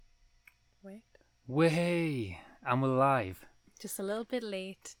Wait. Way, and we're live. Just a little bit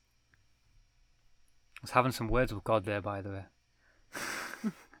late. I was having some words with God there, by the way.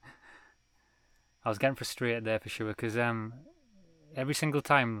 I was getting frustrated there for sure, because every single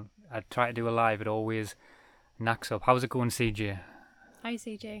time I try to do a live, it always knacks up. How's it going, CJ? Hi,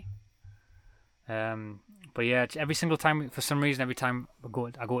 CJ. But yeah, every single time, for some reason, every time I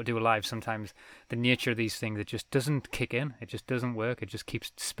go to do a live, sometimes the nature of these things, it just doesn't kick in. It just doesn't work. It just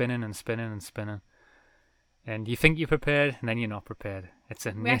keeps spinning and spinning and spinning. And you think you're prepared, and then you're not prepared.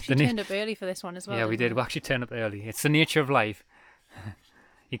 We actually turned up early for this one as well. Yeah, we did. We? We actually turned up early. It's the nature of life.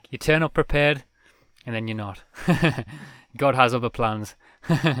 You turn up prepared, and then you're not. God has other plans.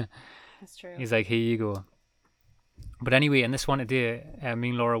 That's true. He's like, here you go. But anyway, in this one today, me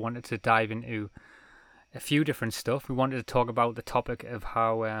and Laura wanted to dive into a few different stuff. We wanted to talk about the topic of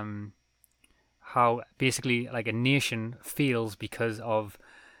how basically like a nation feels because of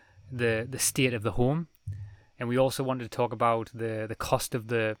the state of the home. And we also wanted to talk about the cost of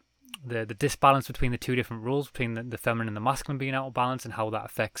the disbalance between the two different roles, between the feminine and the masculine being out of balance, and how that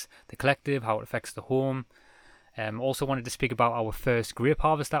affects the collective, how it affects the home. Also wanted to speak about our first grape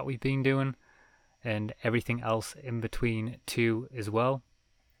harvest that we've been doing, and everything else in between too as well.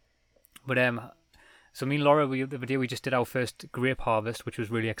 But so me and Laura, the other day we just did our first grape harvest, which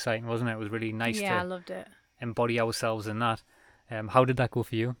was really exciting, wasn't it? It was really nice Yeah, I to loved it. embody ourselves in that. How did that go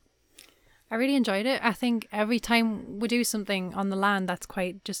for you? I really enjoyed it. I think every time we do something on the land that's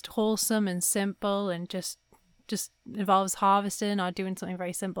quite just wholesome and simple and just involves harvesting or doing something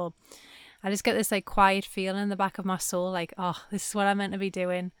very simple, I just get this like quiet feeling in the back of my soul, like, oh, this is what I'm meant to be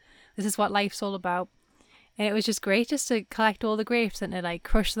doing. This is what life's all about. And it was just great just to collect all the grapes and to like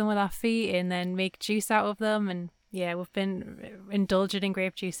crush them with our feet and then make juice out of them. And yeah, we've been indulging in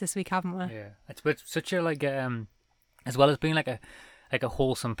grape juice this week, haven't we? Yeah, it's such a like as well as being like a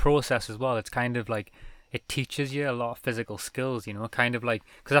wholesome process as well. It's kind of like it teaches you a lot of physical skills, you know, kind of like,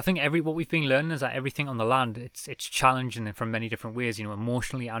 because I think what we've been learning is that everything on the land, it's challenging from many different ways, you know,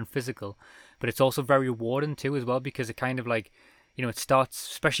 emotionally and physical, but it's also very rewarding too as well, because it kind of like, you know, it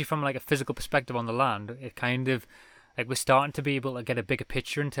starts, especially from like a physical perspective on the land, it kind of like we're starting to be able to get a bigger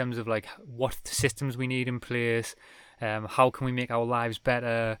picture in terms of like what systems we need in place, how can we make our lives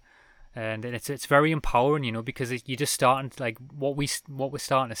better. And it's very empowering, you know, because you're just starting to like what we're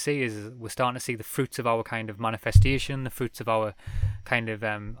starting to see is we're starting to see the fruits of our kind of manifestation, the fruits of our kind of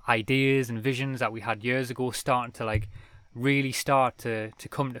ideas and visions that we had years ago, starting to like really start to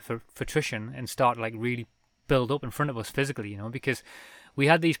come to fruition and start like really build up in front of us physically, you know, because we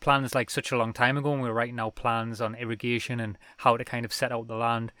had these plans like such a long time ago, and we were writing out plans on irrigation and how to kind of set out the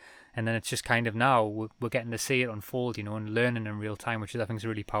land. And then it's just kind of now we're getting to see it unfold, you know, and learning in real time, which I think is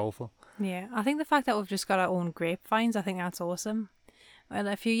really powerful. Yeah, I think the fact that we've just got our own grapevines, I think that's awesome. Well,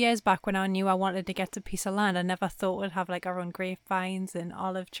 a few years back when I knew I wanted to get a piece of land, I never thought we'd have like our own grapevines and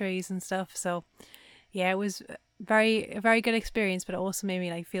olive trees and stuff. So yeah, it was a very good experience, but it also made me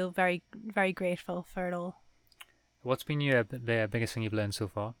like feel very, very grateful for it all. What's been the biggest thing you've learned so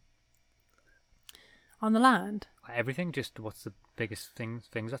far? On the land? Everything. Just what's the biggest things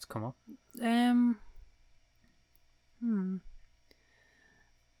that's come up?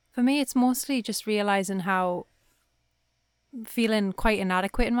 For me, it's mostly just realizing how feeling quite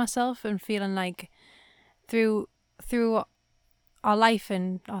inadequate in myself and feeling like through our life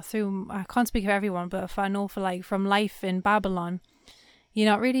and or through, I can't speak for everyone, but if I know for like from life in Babylon, you're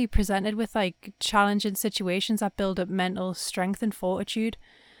not really presented with like challenging situations that build up mental strength and fortitude.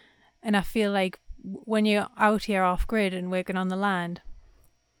 And I feel like when you're out here off grid and working on the land,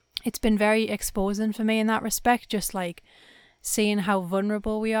 it's been very exposing for me in that respect, just like seeing how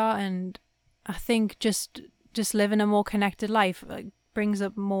vulnerable we are. And I think just living a more connected life like brings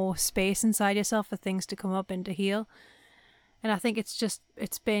up more space inside yourself for things to come up and to heal. And I think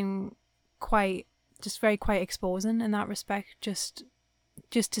it's been very quite exposing in that respect, just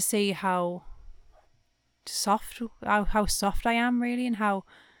to see how soft I am really, and how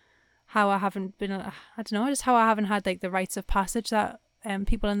I haven't been, I don't know, just how I haven't had like the rites of passage that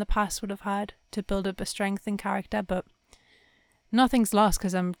people in the past would have had to build up a strength and character. But nothing's lost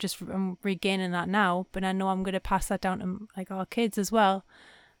because I'm regaining that now, but I know I'm going to pass that down to like our kids as well.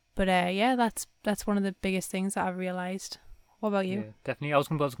 But yeah, that's one of the biggest things that I've realised. What about you? Yeah, definitely. I was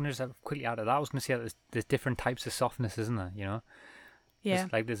going to just quickly add to that. I was going to say that there's different types of softness, isn't there? You know, Yeah.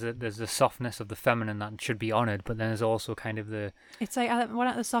 There's the softness of the feminine that should be honoured, but then there's also kind of the. It's like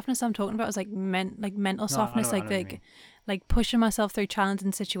the softness I'm talking about is like mental softness, I know what you mean. like pushing myself through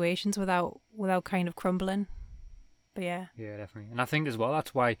challenging situations without kind of crumbling. But yeah. Yeah, definitely. And I think as well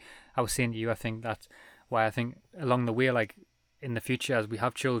that's why I was saying to you. I think that's why I think along the way, like in the future, as we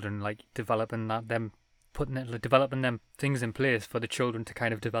have children, like developing developing them things in place for the children to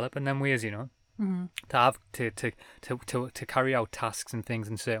kind of develop in them ways, you know. To have to carry out tasks and things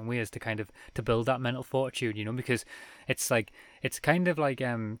in certain ways to kind of to build that mental fortitude, you know, because it's kind of like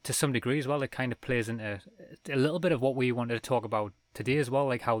to some degree as well, it kind of plays into a little bit of what we wanted to talk about today as well,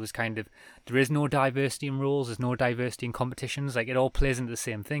 like how there is no diversity in roles, there's no diversity in competitions, like it all plays into the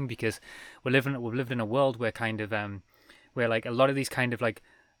same thing, because we've lived in a world where kind of where like a lot of these kind of like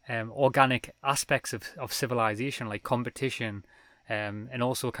organic aspects of civilization, like competition, and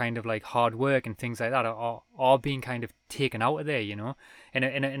also kind of like hard work and things like that are being kind of taken out of there, you know,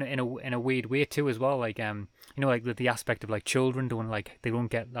 in a weird way too as well, like you know, like the aspect of like children they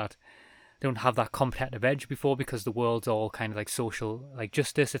don't have that competitive edge before, because the world's all kind of like social like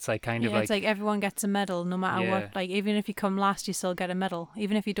justice. It's like kind of like, it's like everyone gets a medal no matter Yeah. what. Like even if you come last, you still get a medal.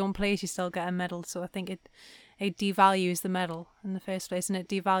 Even if you don't place, you still get a medal. So I think it devalues the medal in the first place, and it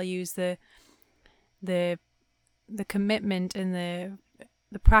devalues the commitment and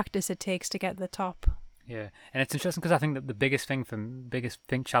the practice it takes to get to the top. Yeah, and it's interesting because I think that the biggest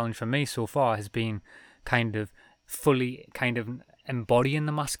challenge for me so far has been kind of fully kind of embodying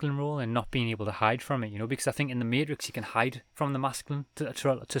the masculine role and not being able to hide from it, you know, because I think in the Matrix you can hide from the masculine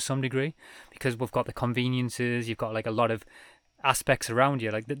to some degree, because we've got the conveniences, you've got like a lot of aspects around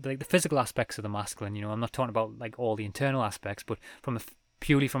you, like the physical aspects of the masculine, you know. I'm not talking about like all the internal aspects, but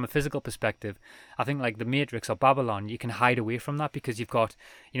purely from a physical perspective, I think like the Matrix or Babylon, you can hide away from that, because you've got,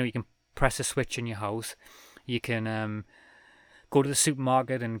 you know, you can press a switch in your house, you can go to the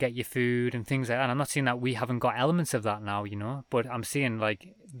supermarket and get your food and things like that. And I'm not saying that we haven't got elements of that now, you know, but I'm saying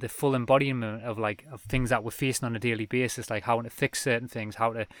like the full embodiment of things that we're facing on a daily basis, like how to fix certain things,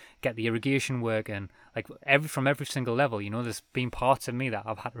 how to get the irrigation working, like from every single level, you know. There's been parts of me that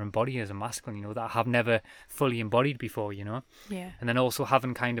I've had to embody as a masculine, you know, that I have never fully embodied before, you know. Yeah. And then also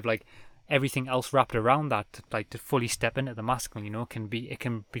having kind of like everything else wrapped around that, to fully step into the masculine, you know, can be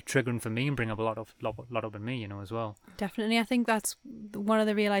triggering for me and bring up a lot up in me, you know, as well. Definitely. I think that's one of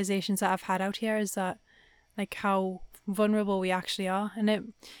the realizations that I've had out here, is that like how vulnerable we actually are.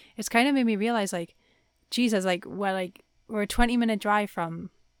 And it's kind of made me realize, like, Jesus, like we're a 20-minute drive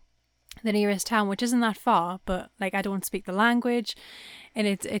from the nearest town, which isn't that far, but like I don't speak the language, and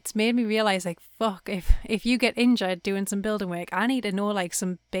it's made me realize, like, fuck, if you get injured doing some building work, I need to know like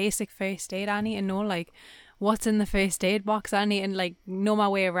some basic first aid. I need to know like what's in the first aid box. I need to like know my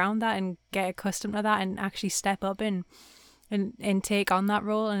way around that and get accustomed to that and actually step up and take on that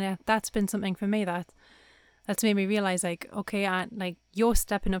role. And that's been something for me that's made me realize, like, okay, like you're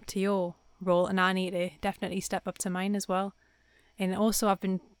stepping up to your role, and I need to definitely step up to mine as well. And also I've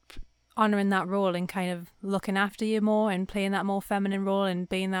been honouring that role and kind of looking after you more and playing that more feminine role and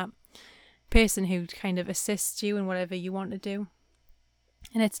being that person who kind of assists you in whatever you want to do.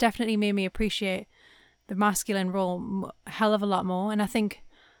 And it's definitely made me appreciate the masculine role a hell of a lot more. And I think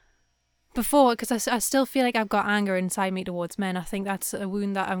before, because I still feel like I've got anger inside me towards men, I think that's a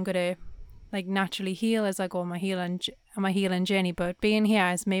wound that I'm going to like naturally heal as I go on my healing journey. But being here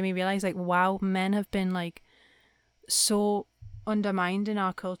has made me realize, like, wow, men have been like so undermined in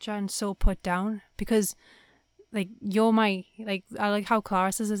our culture and so put down, because like I like how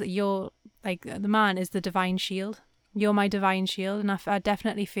Clara says is that you're like, the man is the divine shield. You're my divine shield, and I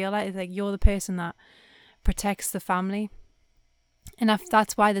definitely feel that it's like you're the person that protects the family. And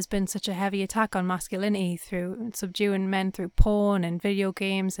that's why there's been such a heavy attack on masculinity through subduing men through porn and video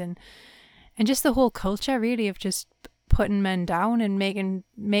games and just the whole culture really of just putting men down and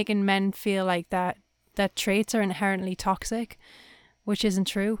making men feel like that traits are inherently toxic, which isn't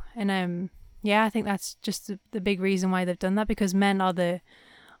true. And I think that's just the big reason why they've done that, because men are the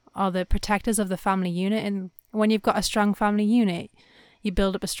protectors of the family unit, and when you've got a strong family unit, you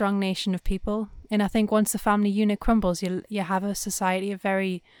build up a strong nation of people. And I think once the family unit crumbles, you have a society of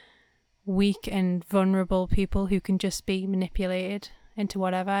very weak and vulnerable people who can just be manipulated into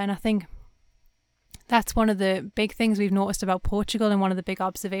whatever. And I think that's one of the big things we've noticed about Portugal, and one of the big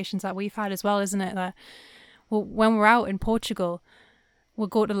observations that we've had as well, isn't it? That when we're out in Portugal, we'll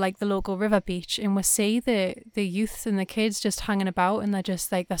go to like the local river beach and we'll see the youth and the kids just hanging about, and they're just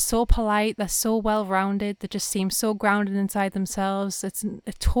like, they're so polite, they're so well-rounded, they just seem so grounded inside themselves. It's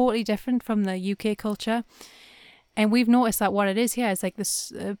totally different from the UK culture. And we've noticed that what it is here is like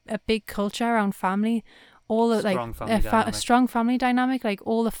this a big culture around family. All the, a strong family dynamic, like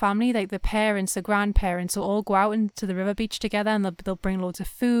all the family, like the parents, the grandparents will all go out into the river beach together, and they'll bring loads of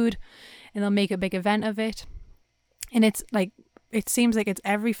food and they'll make a big event of it. And it's like, it seems like it's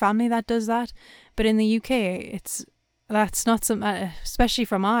every family that does that, but in the UK that's not something, especially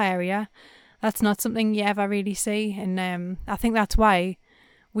from our area, that's not something you ever really see. And I think that's why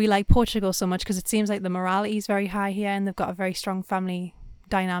we like Portugal so much, because it seems like the morality is very high here and they've got a very strong family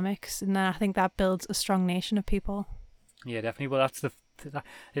dynamics. And then I think that builds a strong nation of people. Yeah, definitely. Well,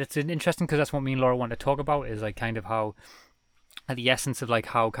 it's interesting because that's what me and Laura want to talk about, is like kind of how, at the essence of like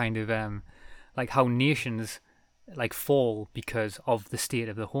how kind of like how nations like fall because of the state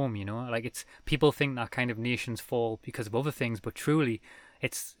of the home, you know. Like, it's, people think that kind of nations fall because of other things, but truly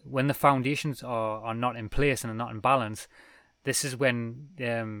it's when the foundations are not in place and are not in balance. This is when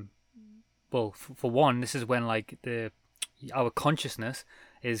well, for one, this is when like our consciousness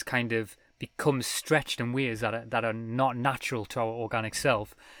is kind of becomes stretched in ways that are not natural to our organic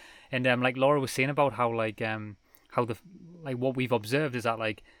self. And like Laura was saying about how like how the like what we've observed is that,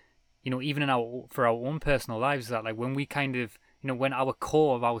 like, you know, even in for our own personal lives, that like when we kind of, you know, when our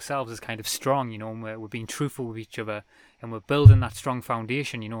core of ourselves is kind of strong, you know, and we're being truthful with each other and we're building that strong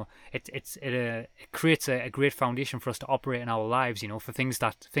foundation, you know, it creates a great foundation for us to operate in our lives, you know, for things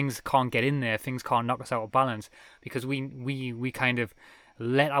can't get in there, things can't knock us out of balance, because we kind of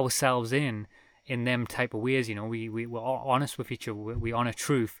let ourselves in them type of ways, you know. We're honest with each other, we honor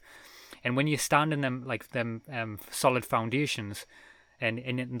truth. And when you stand in them solid foundations,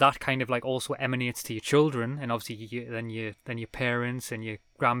 and that kind of like also emanates to your children, and obviously then your parents and your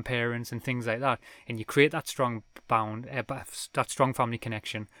grandparents and things like that, and you create that strong bond, that strong family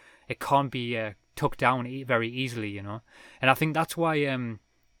connection. It can't be tucked down very easily, you know. And I think that's why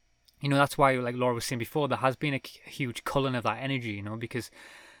you know, that's why, like Laura was saying before, there has been a huge culling of that energy, you know, because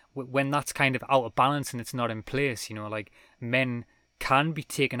when that's kind of out of balance and it's not in place, you know, like, men can be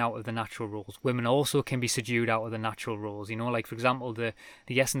taken out of the natural roles. Women also can be subdued out of the natural roles, you know, like, for example, the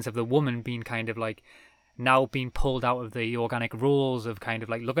essence of the woman being kind of like now being pulled out of the organic roles of kind of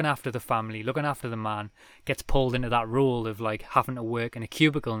like looking after the family, looking after the man, gets pulled into that role of like having to work in a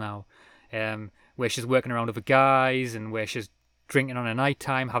cubicle now, where she's working around other guys and where she's drinking on a night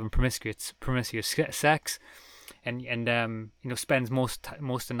time, having promiscuous sex, and you know, spends most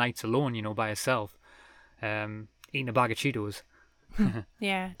of the nights alone, you know, by herself, eating a bag of Cheetos.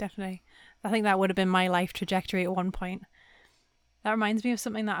 Yeah, definitely. I think that would have been my life trajectory at one point. That reminds me of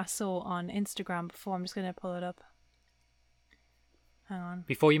something that I saw on Instagram before. I'm just going to pull it up. Hang on.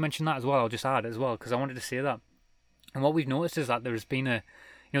 Before you mention that as well, I'll just add as well, because I wanted to say that. And what we've noticed is that there has been there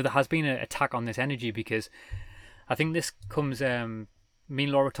has been an attack on this energy, because I think this comes, me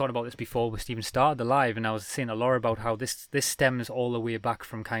and Laura talked about this before we even started the live, and I was saying to Laura about how this stems all the way back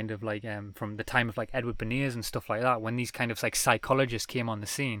from kind of like from the time of like Edward Bernays and stuff like that, when these kind of like psychologists came on the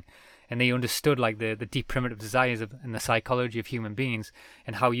scene and they understood like the deep primitive desires and the psychology of human beings,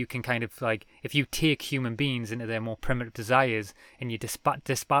 and how you can kind of like, if you take human beings into their more primitive desires and you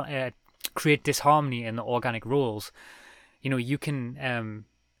create disharmony in the organic roles, you know, you can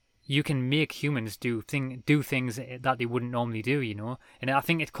make humans do things that they wouldn't normally do, you know. And I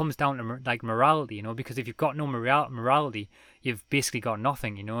think it comes down to like morality, you know, because if you've got no morality, you've basically got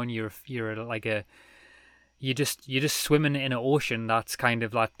nothing, you know, and you're just swimming in an ocean that's kind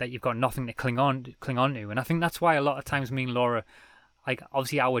of like that you've got nothing to cling on to. And I think that's why a lot of times me and Laura, like,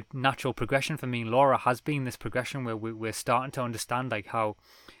 obviously our natural progression for me and Laura has been this progression where we're starting to understand like how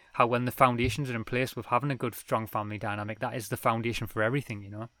when the foundations are in place with having a good, strong family dynamic, that is the foundation for everything, you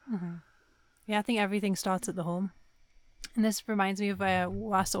know? Mm-hmm. Yeah, I think everything starts at the home. And this reminds me of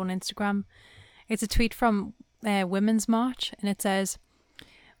what I saw on Instagram. It's a tweet from Women's March, and it says,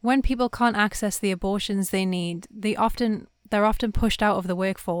 when people can't access the abortions they need, they're often pushed out of the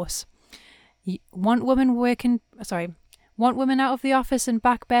workforce. Want women out of the office and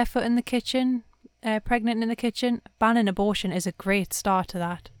back barefoot in the kitchen, pregnant in the kitchen? Banning abortion is a great start to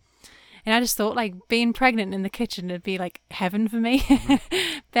that. And I just thought, like, being pregnant in the kitchen would be like heaven for me.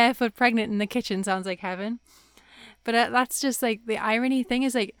 Barefoot pregnant in the kitchen sounds like heaven. But that's just like the irony thing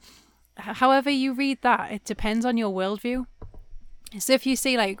is, like, however you read that, it depends on your worldview. So if you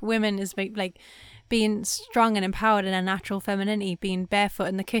see like women as like being strong and empowered in a natural femininity, being barefoot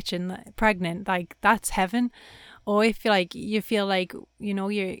in the kitchen, pregnant, like, that's heaven. Or if you feel like, you know,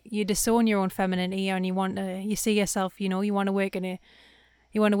 you disown your own femininity and you see yourself, you know, you want to work in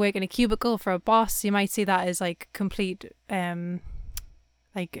a cubicle for a boss, you might see that as like complete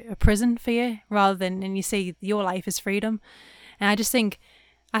like a prison for you, rather than, and you see your life as freedom. And I just think,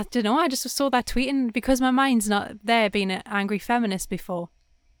 I don't know, I just saw that tweet, and because my mind's not there being an angry feminist before,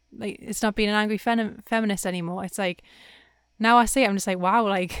 like, it's not being an angry feminist anymore. It's like, now I see it, I'm just like, wow,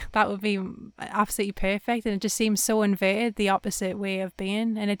 like, that would be absolutely perfect. And it just seems so inverted, the opposite way of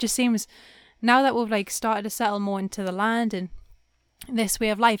being. And it just seems, now that we've like started to settle more into the land and this way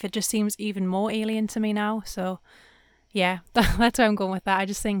of life, it just seems even more alien to me now. So yeah, that's where I'm going with that. I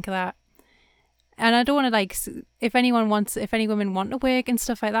just think that and I don't want to like, if any women want to work and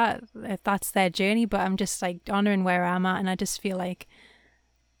stuff like that, if that's their journey, but I'm just like honouring where I'm at. And I just feel like,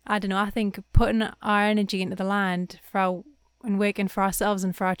 I don't know, I think putting our energy into the land and working for ourselves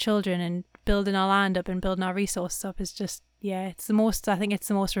and for our children and building our land up and building our resources up is just, I think it's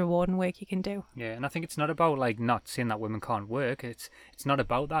the most rewarding work you can do. Yeah, and I think it's not about like not saying that women can't work. It's not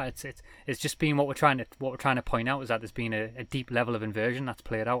about that. It's just being what we're trying to point out is that there's been a deep level of inversion that's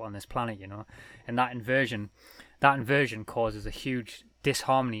played out on this planet, you know, and that inversion causes a huge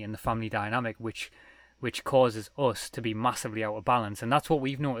disharmony in the family dynamic, which causes us to be massively out of balance. And that's what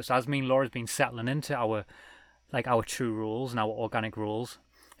we've noticed as me and Laura's been settling into our true roles and our organic roles,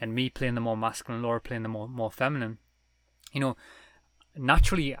 and me playing the more masculine, Laura playing the more feminine. You know,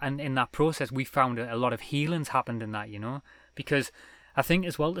 naturally, and in that process, we found a lot of healings happened in that, you know, because I think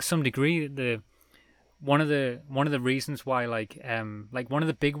as well to some degree one of the reasons why like one of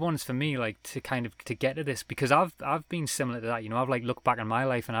the big ones for me like to get to this, because I've been similar to that, you know. I've like looked back in my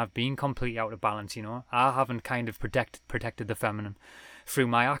life and I've been completely out of balance, you know. I haven't kind of protected the feminine through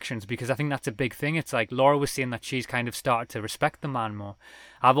my actions, because I think that's a big thing. It's like Laura was saying that she's kind of started to respect the man more.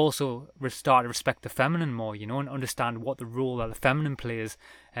 I've also started to respect the feminine more, you know, and understand what the role that the feminine plays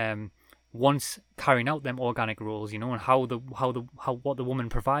once carrying out them organic roles, you know, and how what the woman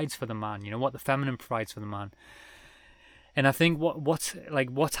provides for the man, you know, what the feminine provides for the man. And I think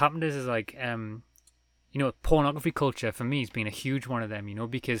what's happened is like you know, pornography culture for me has been a huge one of them, you know,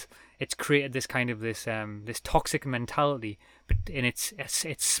 because it's created this kind of this toxic mentality, and it's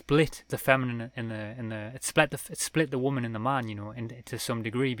split the feminine it split the woman and the man, you know, to some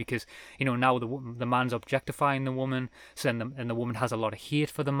degree, because, you know, now the man's objectifying the woman, so then the woman has a lot of hate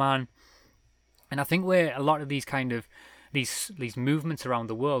for the man. And I think where a lot of these kind of these movements around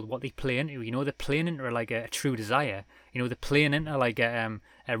the world, what they play into, you know, they're playing into like a true desire, you know, they're playing into like a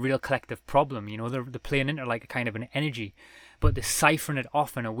real collective problem, you know, they're playing into like a kind of an energy, but they're ciphering it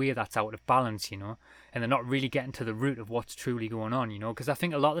off in a way that's out of balance, you know, and they're not really getting to the root of what's truly going on, you know, because I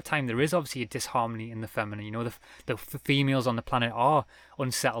think a lot of the time there is obviously a disharmony in the feminine, you know, the females on the planet are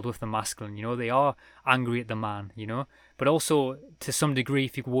unsettled with the masculine, you know, they are angry at the man, you know, but also to some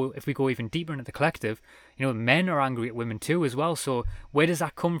degree, if we go even deeper into the collective, you know, men are angry at women too as well. So where does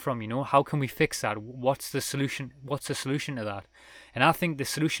that come from, you know? How can we fix that? What's the solution to that? And I think the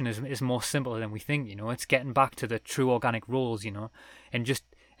solution is more simple than we think, you know. It's getting back to the true organic roles, you know, and just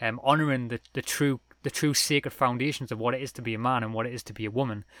honouring the true sacred foundations of what it is to be a man and what it is to be a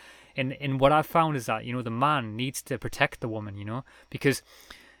woman. And what I've found is that, you know, the man needs to protect the woman, you know, because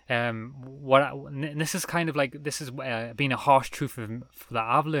this is kind of like, this has been a harsh truth that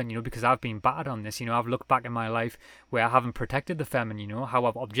I've learned, you know, because I've been battered on this, you know. I've looked back in my life where I haven't protected the feminine, you know, how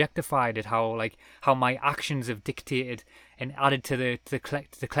I've objectified it, how my actions have dictated and added to the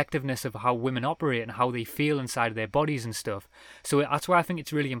collectiveness of how women operate and how they feel inside of their bodies and stuff. So that's why I think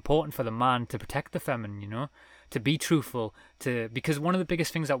it's really important for the man to protect the feminine, you know, to be truthful, because one of the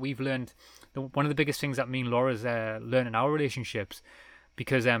biggest things that we've learned, one of the biggest things that me and Laura's learned in our relationships,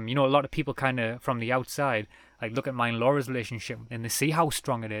 because you know, a lot of people kind of from the outside like look at mine and Laura's relationship and they see how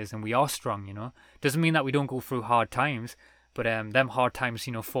strong it is, and we are strong, you know. Doesn't mean that we don't go through hard times, but them hard times,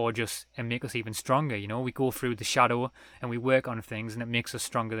 you know, forge us and make us even stronger, you know. We go through the shadow and we work on things and it makes us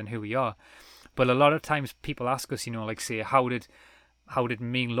stronger than who we are. But a lot of times people ask us, you know, like say, how did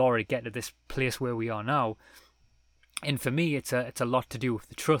me and Laura get to this place where we are now? And for me, it's a lot to do with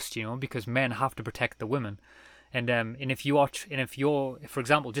the trust, you know, because men have to protect the women. And if you're, for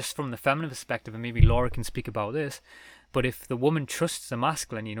example, just from the feminine perspective, and maybe Laura can speak about this, but if the woman trusts the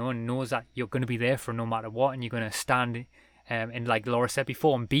masculine, you know, and knows that you're going to be there for no matter what, and you're going to stand, and like Laura said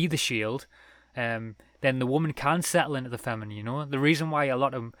before, and be the shield, then the woman can settle into the feminine, you know. The reason why a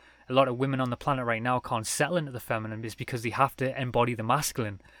lot of women on the planet right now can't settle into the feminine is because they have to embody the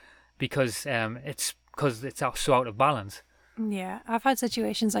masculine, because it's so out of balance. Yeah, I've had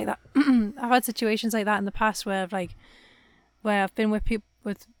situations like that. I've had situations like that in the past where I've been with people,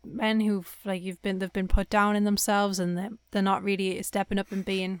 with men who've like they've been put down in themselves, and they're not really stepping up and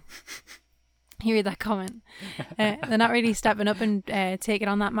being. You read that comment. They're not really stepping up and taking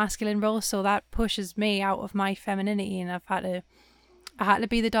on that masculine role, so that pushes me out of my femininity, and I had to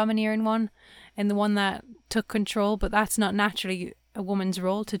be the domineering one and the one that took control. But that's not naturally a woman's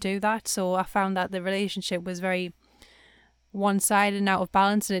role to do that. So I found that the relationship was very one-sided and out of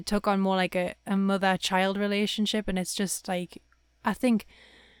balance, and it took on more like a mother-child relationship. And it's just like, I think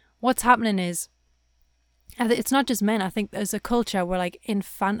what's happening is, it's not just men. I think there's a culture where like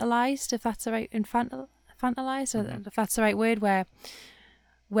infantilized, if that's the right infantilized, or if that's the right word, where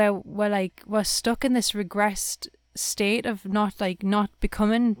we're stuck in this regressed state of not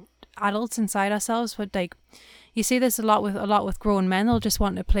becoming adults inside ourselves. But like, you see this a lot with grown men. They'll just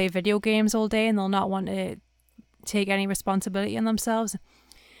want to play video games all day and they'll not want to take any responsibility in themselves.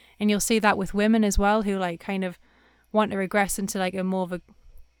 And you'll see that with women as well, who like kind of want to regress into like a more of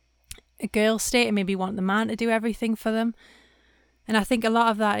a girl state and maybe want the man to do everything for them. And I think a lot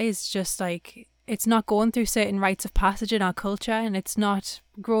of that is just like, it's not going through certain rites of passage in our culture, and it's not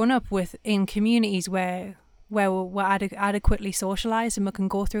grown up with in communities where we're adequately socialized and we can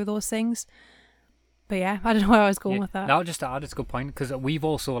go through those things. But yeah, I don't know where I was going with that. Now, just to add, it's a good point, because we've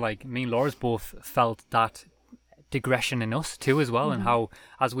also, like, me and Laura's both felt that digression in us too as well, and how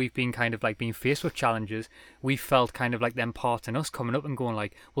as we've been kind of like being faced with challenges, we felt kind of like them parts in us coming up and going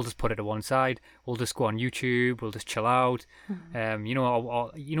like, we'll just put it to one side, we'll just go on YouTube, we'll just chill out.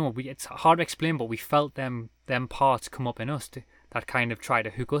 It's hard to explain, but we felt them parts come up in us that kind of try to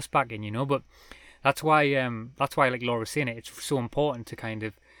hook us back in, but that's why like Laura was saying, it's so important to kind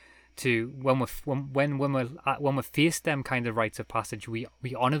of when we're faced them kind of rites of passage, we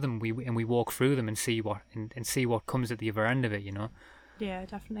honor them, we walk through them and see what comes at the other end of it. Yeah,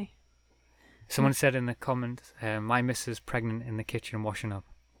 definitely. Someone said in the comments, my missus pregnant in the kitchen washing up.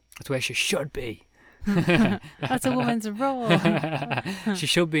 That's where she should be. That's a woman's role. She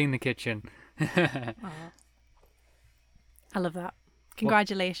should be in the kitchen. I love that.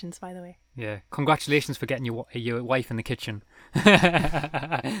 Congratulations, by the way. Yeah, congratulations for getting your wife in the kitchen.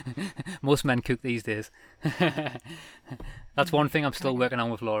 Most men cook these days. That's one thing I'm still working on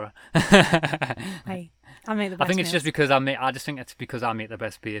with Laura. Hey, I make the best. I think it's just because I just think it's because I make the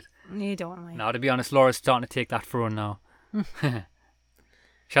best beard. You don't like. No, to be honest, Laura's starting to take that throne now.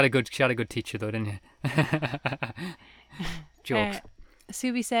 She had a good teacher though, didn't you? Jokes.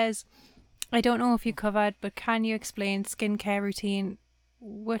 Subi says, I don't know if you covered, but can you explain skincare routine?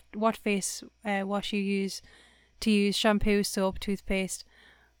 What face wash you use? To use shampoo, soap, toothpaste?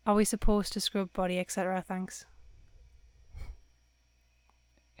 Are we supposed to scrub body, etc.? Thanks.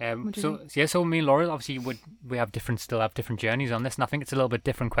 So me and Laura obviously still have different journeys on this, and I think it's a little bit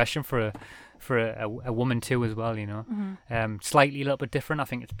different question for a woman too as well. Slightly a little bit different. I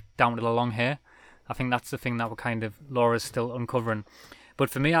think it's down to the long hair. I think that's the thing that we're kind of Laura's still uncovering. But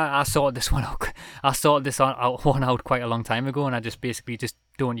for me, I sorted this one out. I sorted this one out quite a long time ago, and I just basically just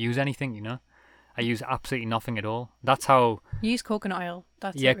don't use anything. I use absolutely nothing at all. That's how. You use coconut oil.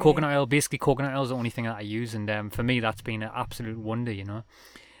 Coconut oil. Basically, coconut oil is the only thing that I use, and for me, that's been an absolute wonder.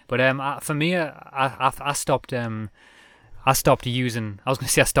 But for me, I stopped. I stopped using. I was going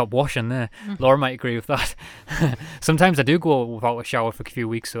to say I stopped washing there. Laura might agree with that. Sometimes I do go without a shower for a few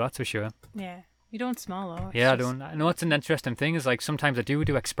weeks, so that's for sure. Yeah. You don't smell though. Yeah, I don't. I know it's an interesting thing. Is like sometimes I do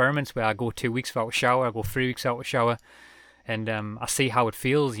experiments where I go 2 weeks without a shower, I go 3 weeks without a shower, and I see how it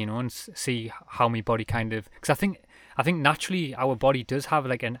feels, and see how my body kind of. Because I think naturally our body does have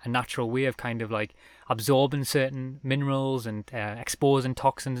like a natural way of kind of like absorbing certain minerals and exposing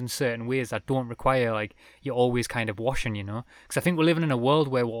toxins in certain ways that don't require like you're always kind of washing, Because I think we're living in a world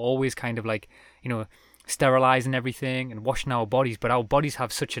where we're always kind of like sterilizing everything and washing our bodies, but our bodies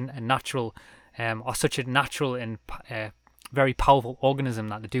have such a natural. Are such a natural and very powerful organism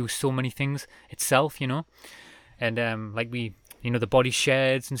that they do so many things itself, and like we, the body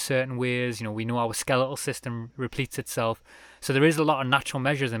sheds in certain ways, we know our skeletal system repletes itself, so there is a lot of natural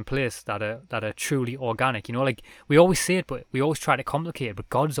measures in place that are truly organic, like we always say it, but we always try to complicate it, but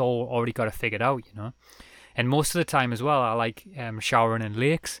God's already got it figured out, and most of the time as well, I like showering in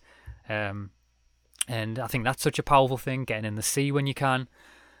lakes, and I think that's such a powerful thing, getting in the sea when you can.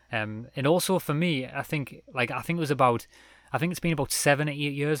 And also for me, I think it's been about 7 or 8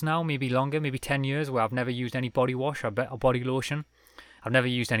 years now, maybe longer, maybe 10 years, where I've never used any body wash or body lotion. I've never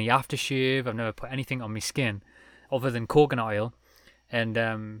used any aftershave. I've never put anything on my skin other than coconut oil. And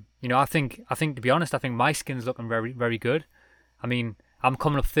I think to be honest, I think my skin's looking very, very good. I mean, I'm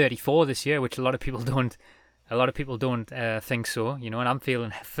coming up 34 this year, which a lot of people don't think so, and I'm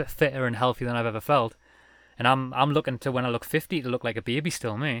feeling fitter and healthier than I've ever felt. And I'm looking to when I look 50 to look like a baby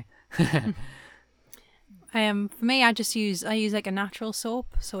still, me. For me, I use like a natural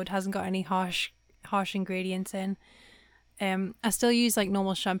soap, so it hasn't got any harsh ingredients in. I still use like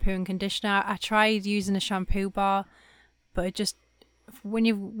normal shampoo and conditioner. I tried using a shampoo bar, but it just when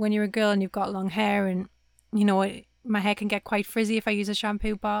you're a girl and you've got long hair, and my hair can get quite frizzy if I use a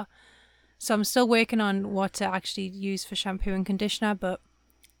shampoo bar. So I'm still working on what to actually use for shampoo and conditioner, but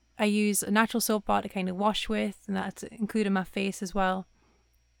I use a natural soap bar to kind of wash with, and that's including my face as well.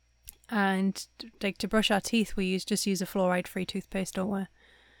 And like to brush our teeth, we just use a fluoride-free toothpaste, don't we?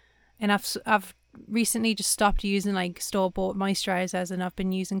 And I've recently just stopped using like store-bought moisturizers, and I've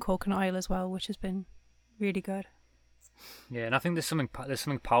been using coconut oil as well, which has been really good. Yeah, and I think there's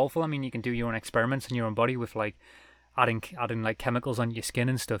something powerful. I mean, you can do your own experiments in your own body with like adding like chemicals on your skin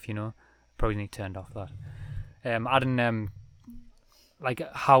and stuff. You know, probably need to turn off that. Adding like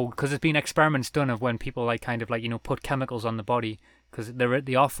how, because there's been experiments done of when people like kind of like, you know, put chemicals on the body, because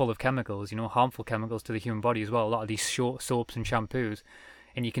they are full of chemicals, you know, harmful chemicals to the human body as well. A lot of these soaps and shampoos,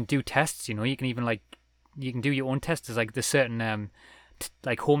 and you can do tests. You know, you can even like you can do your own tests. There's like there's certain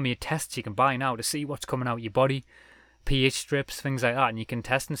like homemade tests you can buy now to see what's coming out of your body, pH strips, things like that, and you can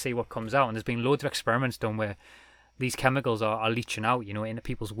test and see what comes out. And there's been loads of experiments done where these chemicals are leaching out, you know, into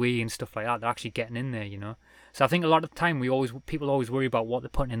people's wee and stuff like that. They're actually getting in there, you know. So I think a lot of the time people always worry about what they're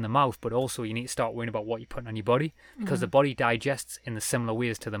putting in the mouth, but also you need to start worrying about what you're putting on your body, because the body digests in the similar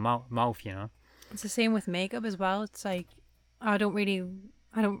ways to the mouth, you know. It's the same with makeup as well. It's like I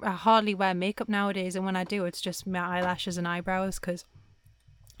hardly wear makeup nowadays, and when I do, it's just my eyelashes and eyebrows, because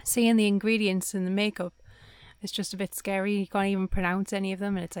seeing the ingredients in the makeup, it's just a bit scary. You can't even pronounce any of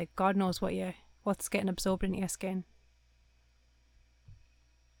them, and it's like God knows what's getting absorbed into your skin.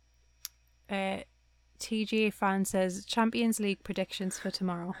 TGA fan says Champions League predictions for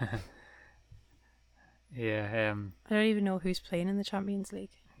tomorrow. Yeah. I don't even know who's playing in the Champions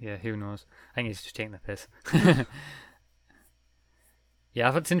League. Yeah, who knows? I think he's just taking the piss.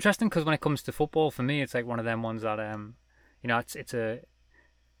 Yeah, it's interesting because when it comes to football, for me, it's like one of them ones that you know,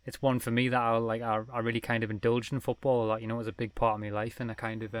 it's one for me that I really kind of indulged in football a lot. You know, it was a big part of my life, and I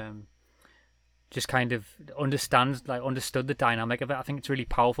kind of just kind of understood the dynamic of it. I think it's really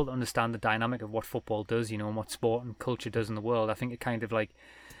powerful to understand the dynamic of what football does, you know, and what sport and culture does in the world. I think it kind of like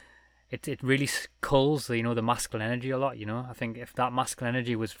it really culls the, you know, the masculine energy a lot, you know. I think if that masculine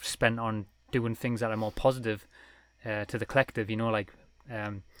energy was spent on doing things that are more positive to the collective, you know, like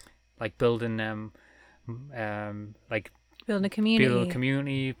building like building a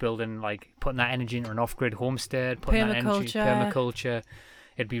community, building like putting that energy into an off-grid homestead, putting that energy permaculture,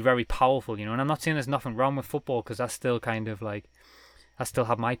 it'd be very powerful, you know. And I'm not saying there's nothing wrong with football, because I still kind of like, I still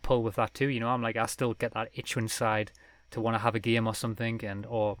have my pull with that too, you know. I'm like, I still get that itch inside to want to have a game or something, and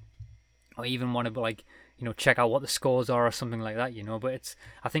or even want to like, you know, check out what the scores are or something like that, you know. But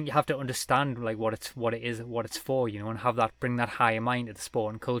I think you have to understand like what it's for, you know, and have that, bring that higher mind to the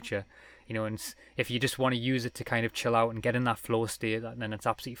sport and culture, you know. And if you just want to use it to kind of chill out and get in that flow state, then it's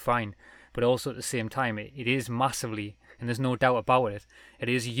absolutely fine. But also at the same time, it is massively, and there's no doubt about it, it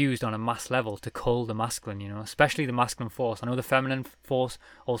is used on a mass level to cull the masculine, you know, especially the masculine force. I know the feminine force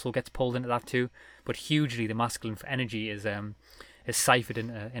also gets pulled into that too, but hugely the masculine energy is ciphered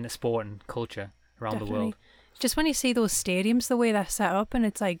into sport and culture around the world. Just when you see those stadiums, the way they're set up, and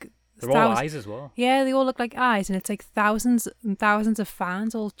it's like they're all eyes as well. Yeah, they all look like eyes, and it's like thousands and thousands of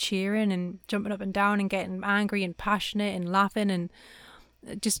fans all cheering and jumping up and down and getting angry and passionate and laughing and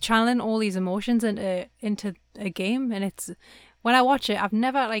just channeling all these emotions into a game. And it's, when I watch it, I've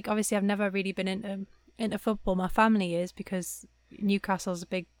never really been into football. My family is, because Newcastle's a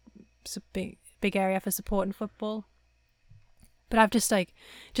big area for supporting football. But I've just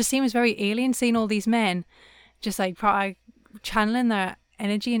seems very alien seeing all these men just like probably channeling their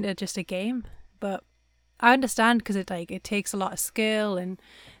energy into just a game. But I understand, because it takes a lot of skill and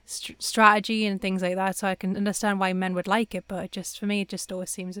strategy and things like that, so I can understand why men would like it. But for me, it just always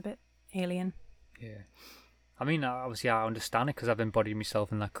seems a bit alien. Yeah, I mean, obviously I understand it because I've embodied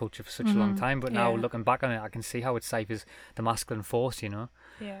myself in that culture for such a long time. But now looking back on it, I can see how it ciphers the masculine force, you know.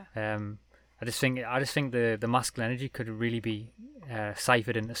 Yeah. I just think the masculine energy could really be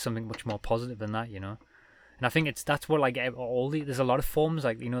ciphered into something much more positive than that, you know. And I think that's what like there's a lot of forms,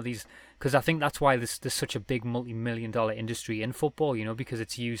 like, you know, these, because I think that's why there's such a big multi-million-dollar industry in football, you know, because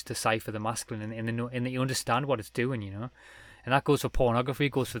it's used to cipher the masculine, and they understand what it's doing, you know. And that goes for pornography,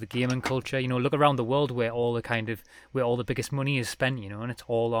 it goes for the gaming culture, you know. Look around the world where all the biggest money is spent, you know, and it's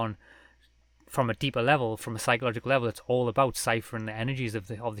all on, from a deeper level, from a psychological level, it's all about ciphering the energies of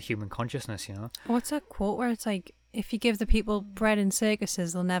the human consciousness, you know. What's that quote where it's like, if you give the people bread in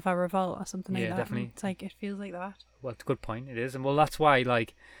circuses, they'll never revolt, or something like that? Yeah, definitely. It's like, it feels like that. Well, it's a good point. It is. And well, that's why,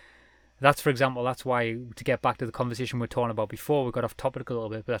 for example, to get back to the conversation we were talking about before, we got off topic a little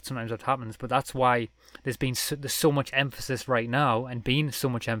bit, but that's sometimes what happens. But that's why there's so much emphasis right now, and been so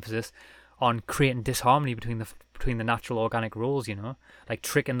much emphasis on creating disharmony between the natural organic roles, you know, like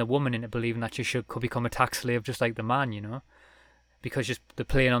tricking the woman into believing that she could become a tax slave just like the man, you know, because just they're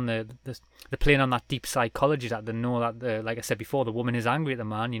playing on that deep psychology that they know that like I said before, the woman is angry at the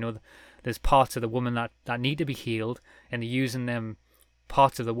man, you know. There's parts of the woman that need to be healed, and they're using them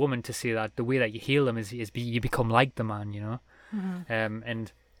parts of the woman to see that the way that you heal them is you become like the man, you know.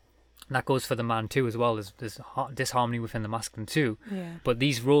 And that goes for the man too as well. There's disharmony within the masculine too. Yeah. But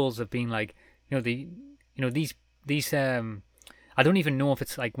these roles have been like, these I don't even know if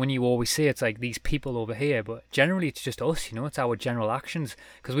it's like when you always say it's like these people over here, but generally it's just us, it's our general actions.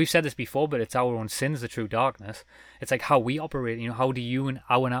 Because we've said this before, but it's our own sins, the true darkness. It's like how we operate, how do you and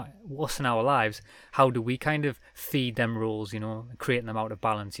us in our lives, how do we kind of feed them rules, creating them out of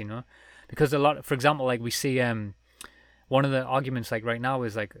balance, Because for example, like we see one of the arguments like right now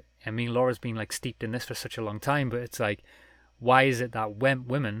is like, I mean, Laura's been like steeped in this for such a long time, but it's like, why is it that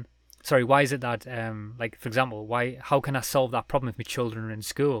why is it that, like, for example, how can I solve that problem if my children are in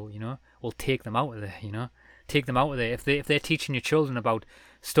school, Well, take them out of there, Take them out of there. If they're teaching your children about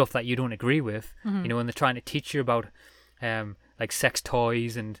stuff that you don't agree with, and they're trying to teach you about, like, sex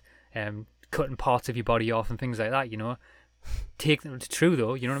toys and cutting parts of your body off and things like that, take them, it's true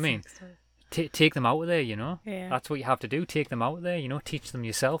though, you know what I mean? Take them out of there, Yeah. That's what you have to do, take them out of there, teach them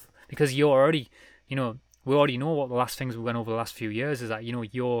yourself, because you're already, we already know what the last things we went over the last few years is that,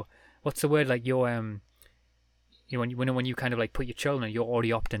 you're, what's the word, like you're when you kind of like put your children, you're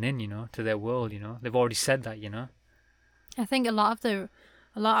already opting in, to their world, they've already said that, I think a lot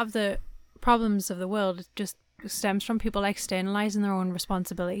of the problems of the world just stems from people externalizing their own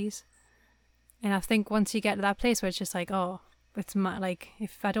responsibilities. And I think once you get to that place where it's just like, oh, it's like,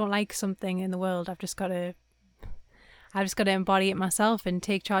 if I don't like something in the world, I've just got to embody it myself and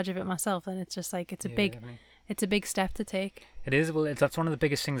take charge of it myself. And it's just like, it's a big step to take. It is. Well, that's one of the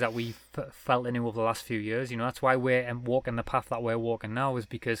biggest things that we've felt in over the last few years. That's why we're walking the path that we're walking now, is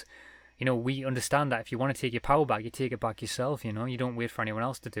because, we understand that if you want to take your power back, you take it back yourself. You don't wait for anyone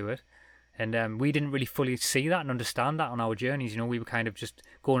else to do it. And we didn't really fully see that and understand that on our journeys. We were kind of just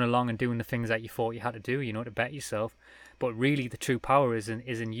going along and doing the things that you thought you had to do, to better yourself. But really, the true power is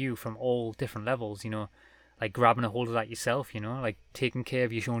in you from all different levels. Like grabbing a hold of that yourself, like taking care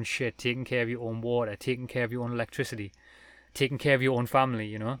of your own shit, taking care of your own water, taking care of your own electricity, taking care of your own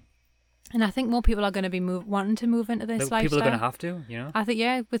family, And I think more people are going to be wanting to move into this lifestyle. People are going to have to, I think,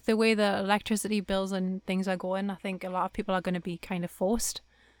 yeah, with the way the electricity bills and things are going, I think a lot of people are going to be kind of forced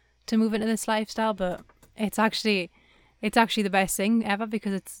to move into this lifestyle. But it's actually the best thing ever,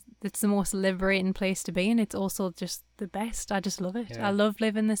 because it's the most liberating place to be, and it's also just the best. I just love it. Yeah. I love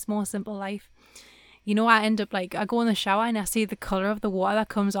living this more simple life. I end up like, I go in the shower and I see the colour of the water that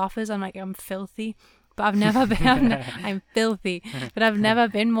comes off us. I'm like, I'm filthy. But I've never been, I'm filthy. But I've never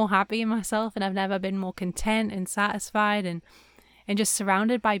been more happy in myself, and I've never been more content and satisfied and just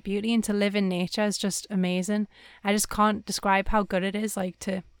surrounded by beauty. And to live in nature is just amazing. I just can't describe how good it is.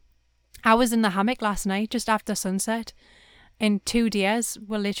 I was in the hammock last night just after sunset, and 2 deers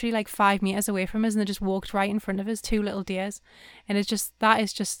were literally like 5 meters away from us, and they just walked right in front of us, 2 little deers. And it's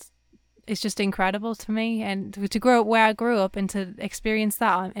just incredible to me. And to grow up where I grew up and to experience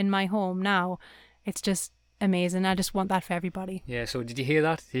that in my home now, it's just amazing. I just want that for everybody. Yeah. So did you hear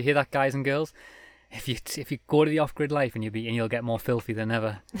that? Did you hear that, guys and girls? If you go to the off-grid life, and you'll get more filthy than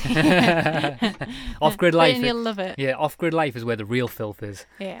ever. Off-grid life, and you'll love it. Yeah, off-grid life is where the real filth is.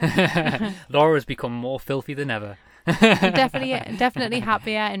 Yeah. Laura's become more filthy than ever. definitely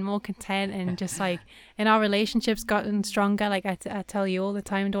happier and more content, and just like, and our relationships gotten stronger. Like I tell you all the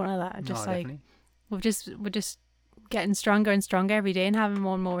time, don't I? That just like we're just getting stronger and stronger every day, and having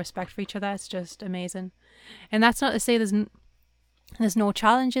more and more respect for each other. It's just amazing. And that's not to say there's no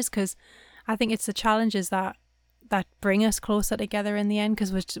challenges, because I think it's the challenges that bring us closer together in the end,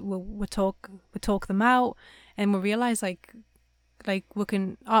 because we talk them out, and we realize like we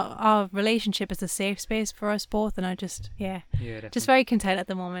can, our relationship is a safe space for us both. And I just just very content at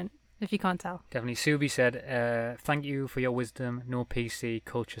the moment, if you can't tell. Definitely. Subi said, thank you for your wisdom. No PC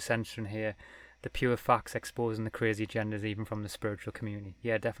culture censoring here. The pure facts exposing the crazy agendas even from the spiritual community.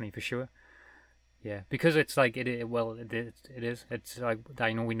 Yeah, definitely, for sure. Yeah, because it's like it is. It's like,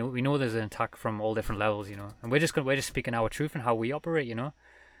 we know there's an attack from all different levels, and we're just speaking our truth and how we operate,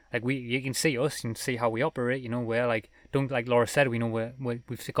 Like you can see us and see how we operate, we're like, don't, like Laura said, we know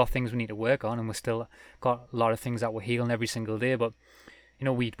we've got things we need to work on, and we're still got a lot of things that we're healing every single day, but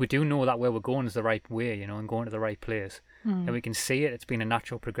we do know that where we're going is the right way, and going to the right place. And we can see it. It's been a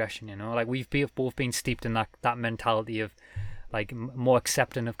natural progression, like we've both been steeped in that mentality of like more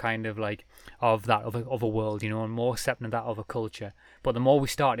accepting of kind of like of that of a world, and more accepting of that of a culture. But the more we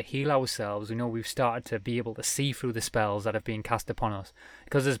start to heal ourselves, we've started to be able to see through the spells that have been cast upon us,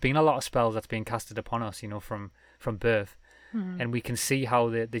 because there's been a lot of spells that's been casted upon us, from birth. And we can see how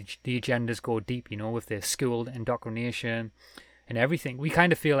the agendas go deep, with the school indoctrination and everything. We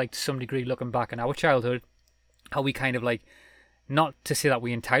kind of feel like, to some degree, looking back in our childhood, how we kind of like, not to say that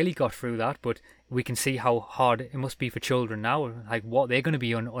we entirely got through that, but we can see how hard it must be for children now, like what they're going to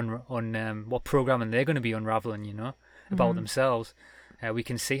be on what programming they're going to be unraveling, about themselves. we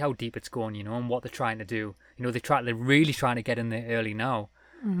can see how deep it's going, you know, and what they're trying to do. You know, they're really trying to get in there early now,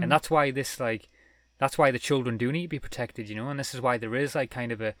 and that's why that's why the children do need to be protected, you know, and this is why there is like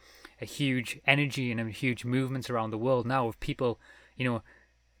kind of a huge energy and a huge movements around the world now of people, you know,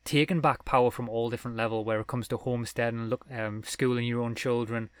 taking back power from all different level where it comes to homestead and schooling your own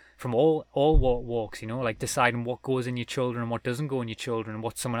children from all walks, you know, like deciding what goes in your children and what doesn't go in your children, and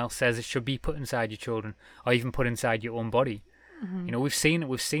what someone else says it should be put inside your children or even put inside your own body. You know, we've seen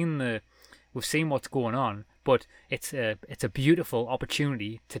what's going on, but it's a beautiful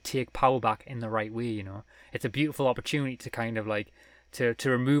opportunity to take power back in the right way, you know. It's a beautiful opportunity to kind of like to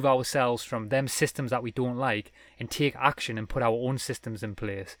remove ourselves from them systems that we don't like and take action and put our own systems in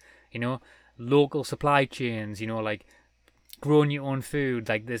place, you know. Local supply chains, you know, like growing your own food.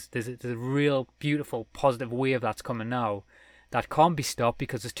 Like there's a real beautiful positive wave that's coming now that can't be stopped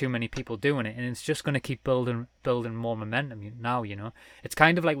because there's too many people doing it, and it's just going to keep building more momentum now, you know. It's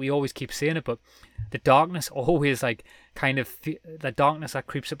kind of like we always keep saying it, but the darkness always like kind of the darkness that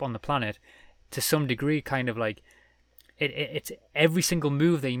creeps up on the planet to some degree kind of like it's every single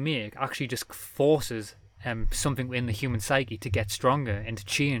move they make actually just forces something within the human psyche to get stronger and to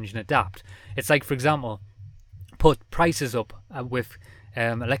change and adapt. It's like, for example, put prices up with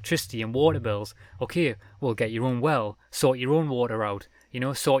electricity and water bills. Okay, well, get your own well, sort your own water out, you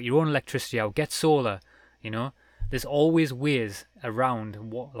know, sort your own electricity out, get solar, you know. There's always ways around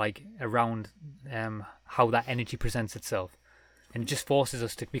how that energy presents itself, and it just forces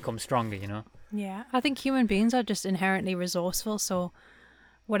us to become stronger, you know. Yeah, I think human beings are just inherently resourceful, so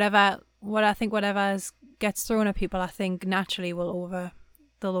whatever gets thrown at people, I think naturally they'll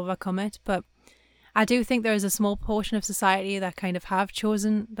overcome it. But I do think there is a small portion of society that kind of have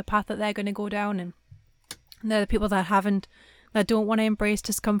chosen the path that they're going to go down, and they're the people that don't want to embrace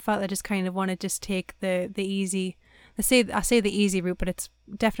discomfort. They just kind of want to just take the easy. I say the easy route, but it's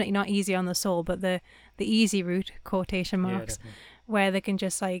definitely not easy on the soul. But the easy route, quotation marks, where they can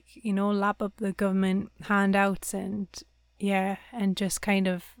just like, you know, lap up the government handouts and just kind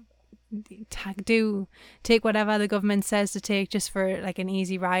of take whatever the government says to take just for like an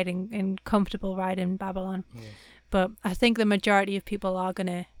easy ride and comfortable ride in Babylon. But I think the majority of people are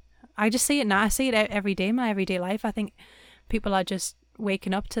gonna, I just see it now, I see it every day, my everyday life. I think people are just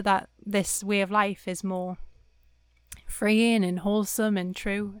waking up to that this way of life is more freeing and wholesome and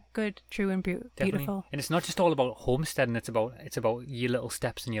true and beautiful. And it's not just all about homesteading, it's about your little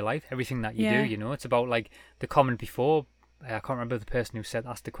steps in your life, everything that you do, you know. It's about like the comment before, I can't remember the person who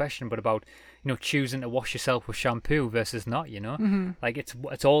asked the question, but about, you know, choosing to wash yourself with shampoo versus not, you know. Like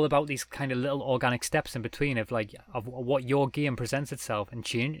it's all about these kind of little organic steps in between of what your game presents itself and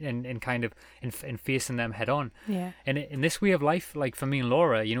change and kind of in facing them head on. And in this way of life, like for me and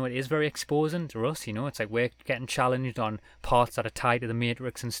Laura, you know, it is very exposing to us, you know. It's like we're getting challenged on parts that are tied to the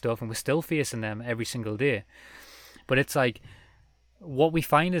matrix and stuff, and we're still facing them every single day. But it's like, what we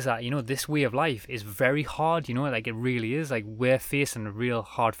find is that, you know, this way of life is very hard, you know, like it really is. Like we're facing real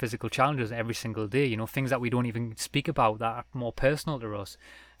hard physical challenges every single day, you know, things that we don't even speak about that are more personal to us,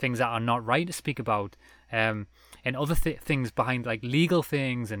 things that are not right to speak about, and other things behind, like legal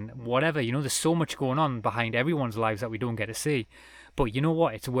things and whatever, you know. There's so much going on behind everyone's lives that we don't get to see. But you know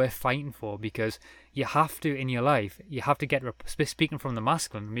what, it's worth fighting for, because you have to, in your life, you have to get, speaking from the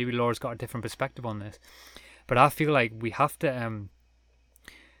masculine, maybe Laura's got a different perspective on this, but I feel like we have to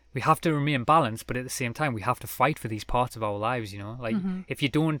remain balanced, but at the same time we have to fight for these parts of our lives, you know. Like if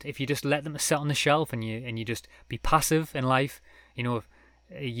you just let them sit on the shelf and you just be passive in life, you know,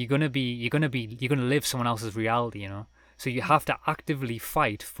 you're gonna live someone else's reality, you know. So you have to actively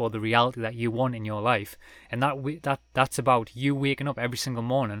fight for the reality that you want in your life, and that's about you waking up every single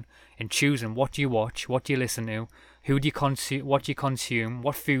morning and choosing what do you watch, what do you listen to, who do you consume, what do you consume,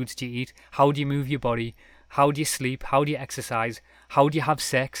 what foods do you eat, how do you move your body, how do you sleep, how do you exercise, how do you have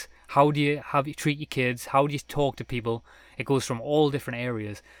sex, how do you treat your kids, how do you talk to people. It goes from all different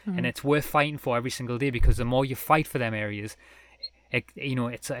areas, and it's worth fighting for every single day, because the more you fight for them areas, you know,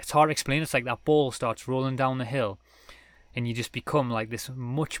 it's hard to explain. It's like that ball starts rolling down the hill, and you just become like this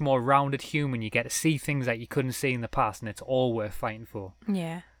much more rounded human. You get to see things that you couldn't see in the past, and it's all worth fighting for.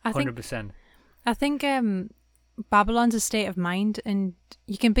 Yeah, 100%. I think Babylon's a state of mind, and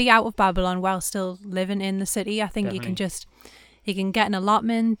you can be out of Babylon while still living in the city. I think Definitely. You can get an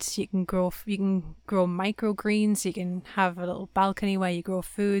allotment, you can grow microgreens, you can have a little balcony where you grow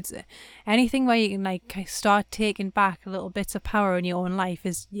foods, anything where you can like start taking back little bits of power in your own life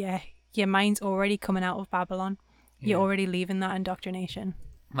is, your mind's already coming out of Babylon. You're already leaving that indoctrination.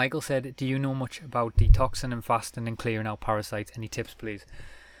 Michael said, do you know much about detoxing and fasting and clearing out parasites? Any tips, please?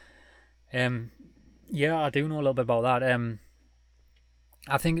 Yeah, I do know a little bit about that.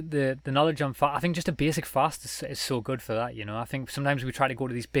 I think the knowledge on fast, I think just a basic fast is so good for that. I think sometimes we try to go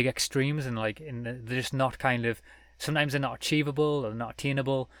to these big extremes and like they're just not kind of. Sometimes they're not achievable or not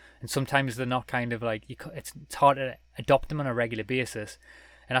attainable, and sometimes they're not kind of like it's hard to adopt them on a regular basis.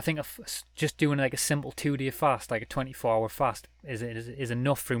 And I think just doing like a simple 2-day fast, like a 24-hour fast, is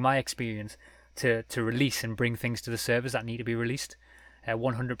enough through my experience to release and bring things to the surface that need to be released,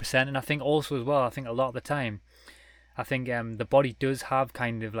 100%. And I think also as well, I think a lot of the time, I think the body does have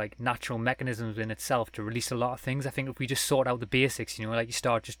kind of like natural mechanisms in itself to release a lot of things. I think if we just sort out the basics, like you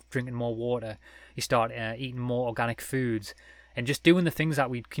start just drinking more water, you start eating more organic foods, and just doing the things that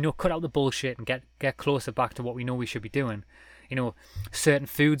we, cut out the bullshit and get closer back to what we know we should be doing. Certain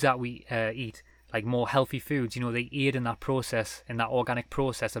foods that we eat, like more healthy foods, they aid in that process, in that organic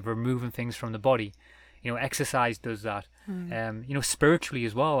process of removing things from the body. Exercise does that. Spiritually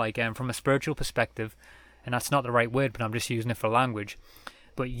as well, like from a spiritual perspective, and that's not the right word, but I'm just using it for language.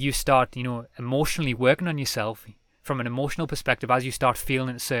 But you start, emotionally working on yourself from an emotional perspective. As you start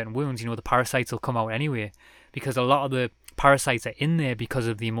feeling certain wounds, the parasites will come out anyway, because a lot of the parasites are in there because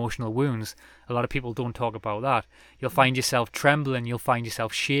of the emotional wounds. A lot of people don't talk about that. You'll find yourself trembling, you'll find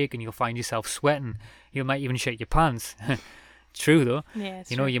yourself shaking, you'll find yourself sweating, you might even shit your pants. True though. Yeah,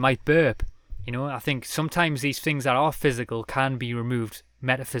 it's true. You might burp. I think sometimes these things that are physical can be removed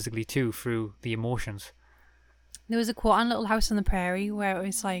metaphysically too through the emotions. There was a quote on Little House on the Prairie where it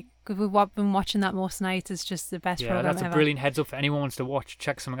was like, we've been watching that most nights. It's just the best program ever. Yeah, that's a brilliant heads up for anyone who wants to watch.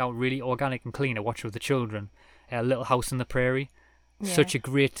 Check something out really organic and clean to watch with the children. Little House on the Prairie. Yeah. Such a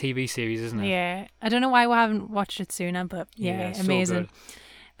great TV series, isn't it? Yeah. I don't know why we haven't watched it sooner, but yeah amazing.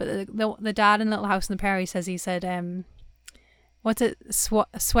 So but the dad in Little House on the Prairie he said, what's it?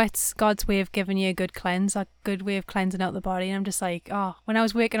 Sweat's God's way of giving you a good cleanse, a good way of cleansing out the body. And I'm just like, when I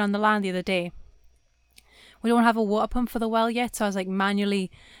was working on the land the other day, we don't have a water pump for the well yet, so I was like manually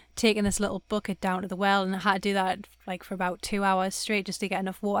taking this little bucket down to the well, and I had to do that like for about 2 hours straight just to get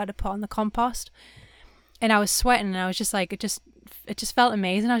enough water to put on the compost. And I was sweating, and I was just like, it just felt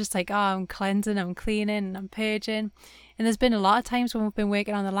amazing. I was just like, I'm cleansing, I'm cleaning, I'm purging. And there's been a lot of times when we've been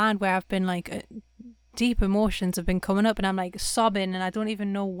working on the land where I've been like, deep emotions have been coming up, and I'm like sobbing, and I don't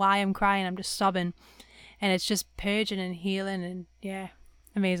even know why I'm crying. I'm just sobbing, and it's just purging and healing, and yeah,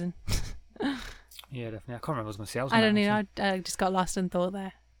 amazing. Yeah, definitely. I can't remember what I was going to say. I don't know. I just got lost in thought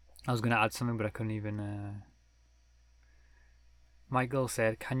there. I was going to add something, but I couldn't even. Michael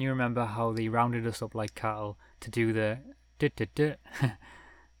said, "Can you remember how they rounded us up like cattle to do the to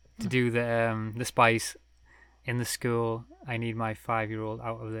do the spice in the school? I need my 5-year-old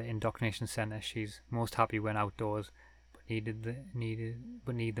out of the indoctrination centre. She's most happy when outdoors, but need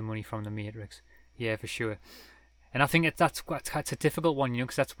the money from the Matrix. Yeah, for sure." And I think that's a difficult one,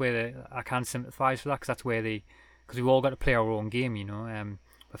 because that's where I can sympathise for that, because that's where because we've all got to play our own game,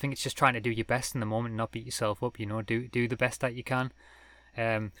 I think it's just trying to do your best in the moment, and not beat yourself up, do the best that you can.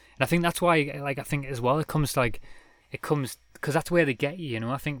 And I think that's why, like, I think as well, it comes because that's where they get you,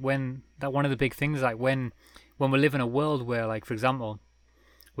 I think one of the big things, like when we live in a world where, like, for example,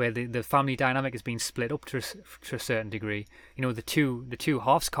 where the family dynamic is being split up to a certain degree, the two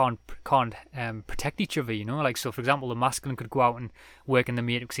halves can't protect each other, like, so for example, the masculine could go out and work in the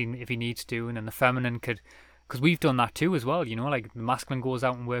Matrix if he needs to, and then the feminine could, because we've done that too as well, like the masculine goes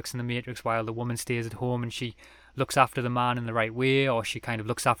out and works in the Matrix while the woman stays at home and she looks after the man in the right way, or she kind of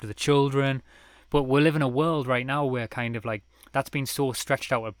looks after the children. But we're living in a world right now where kind of like that's been so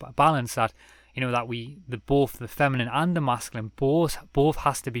stretched out a balance that that both the feminine and the masculine both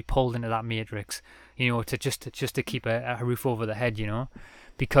has to be pulled into that matrix, to just to keep a roof over the head,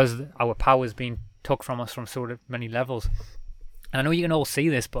 because our power is being took from us from sort of many levels. And I know you can all see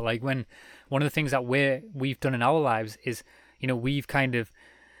this, but like when one of the things that we've done in our lives is,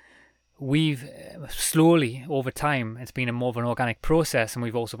 we've slowly over time, it's been a more of an organic process, and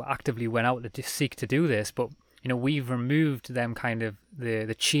we've also actively went out to seek to do this, but we've removed them kind of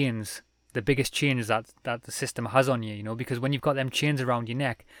the chains, the biggest chains that the system has on you, because when you've got them chains around your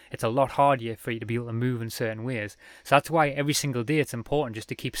neck, it's a lot harder for you to be able to move in certain ways. So that's why every single day it's important just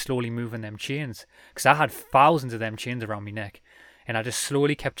to keep slowly moving them chains, because I had thousands of them chains around my neck, and I just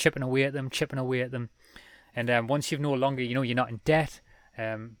slowly kept chipping away at them, and once you've no longer, you're not in debt,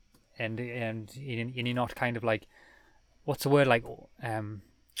 and you're not kind of like, what's the word, like,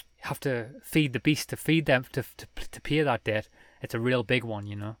 have to feed the beast to feed them to pay that debt. It's a real big one,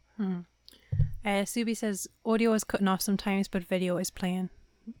 Subi says audio is cutting off sometimes, but video is playing.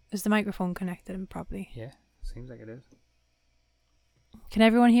 Is the microphone connected in properly? Yeah, seems like it is. Can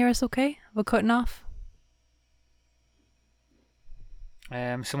everyone hear us okay? We're cutting off.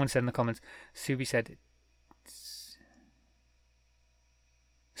 Someone said in the comments, Subi said,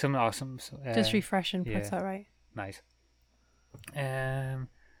 Some awesome. Just refreshing puts yeah. that right. Nice.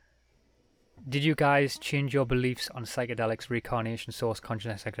 Did you guys change your beliefs on psychedelics, reincarnation, source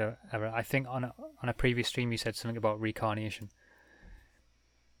consciousness, etc.? I think on a previous stream you said something about reincarnation.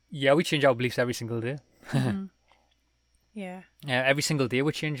 Yeah, we change our beliefs every single day. Mm-hmm. Yeah. Every single day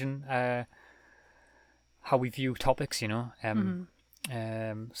we're changing how we view topics, psychedelics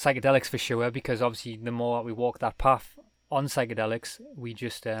for sure, because obviously the more that we walk that path on psychedelics, we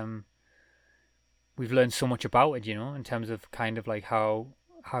just we've learned so much about it, in terms of kind of like how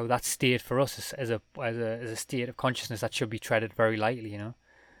that state for us as a state of consciousness that should be treaded very lightly,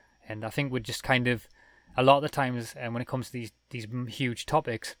 and I think we're just kind of a lot of the times when it comes to these huge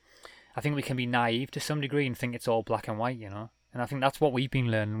topics, I think we can be naive to some degree and think it's all black and white, and I think that's what we've been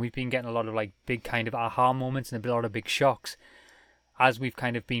learning. We've been getting a lot of like big kind of aha moments and a lot of big shocks as we've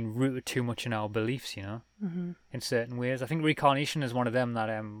kind of been rooted too much in our beliefs, Mm-hmm. in certain ways. I think reincarnation is one of them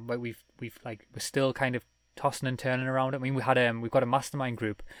that we're still kind of tossing and turning around. I mean, we've got a mastermind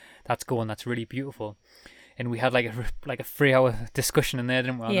group that's really beautiful, and we had like a 3-hour discussion in there,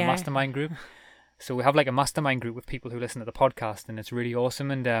 didn't we, on the mastermind group? So we have like a mastermind group with people who listen to the podcast, and it's really awesome.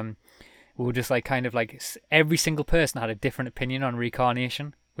 And we were just like kind of like every single person had a different opinion on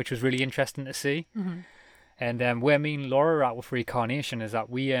reincarnation, which was really interesting to see. Mm-hmm. And where me and Laura are at with reincarnation is that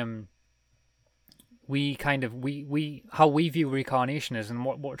we how we view reincarnation is, and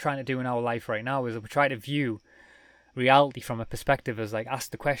what we're trying to do in our life right now is we try to view reality from a perspective as like, ask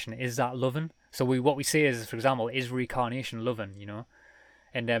the question, is that loving? So what we say is, for example, is reincarnation loving,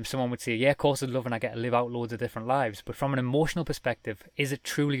 And someone would say, yeah, of course it's loving, I get to live out loads of different lives. But from an emotional perspective, is it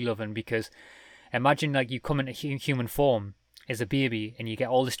truly loving? Because imagine like you come into human form as a baby and you get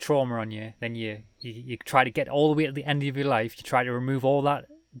all this trauma on you, then you try to get all the way to the end of your life, you try to remove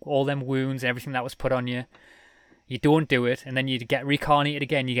all them wounds and everything that was put on you. You don't do it, and then you get reincarnated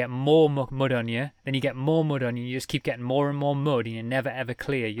again, you get more mud on you, then you get more mud on you, you just keep getting more and more mud, and you never ever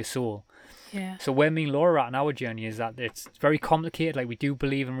clear your soul. Yeah. So where me and Laura are at in our journey is that it's very complicated. Like, we do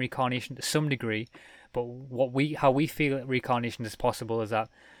believe in reincarnation to some degree, but how we feel that reincarnation is possible is that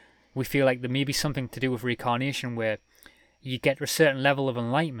we feel like there may be something to do with reincarnation where you get to a certain level of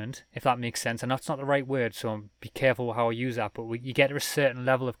enlightenment, if that makes sense. And that's not the right word, so be careful how I use that. But you get to a certain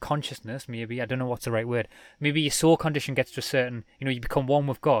level of consciousness, maybe. I don't know what's the right word. Maybe your soul condition gets to a certain, you become one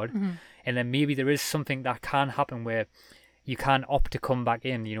with God. Mm-hmm. And then maybe there is something that can happen where you can opt to come back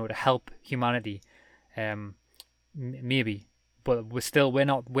in, to help humanity. Maybe. But we're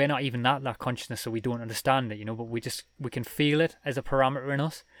not even that consciousness, so we don't understand it, but we can feel it as a parameter in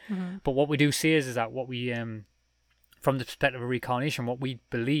us. Mm-hmm. But what we do see is that what we from the perspective of reincarnation, what we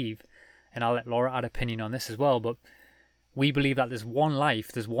believe, and I'll let Laura add opinion on this as well, but we believe that there's one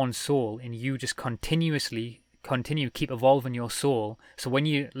life, there's one soul, and you just keep evolving your soul. So when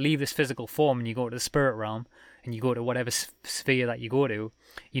you leave this physical form and you go to the spirit realm, and you go to whatever sphere that you go to,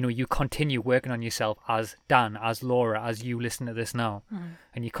 you continue working on yourself as Dan, as Laura, as you listen to this now. Mm-hmm.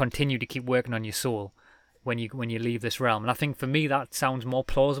 And you continue to keep working on your soul when you leave this realm. And I think for me that sounds more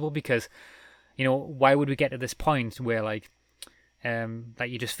plausible, because why would we get to this point where that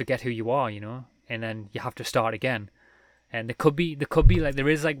you just forget who you are, and then you have to start again? And there could be like, there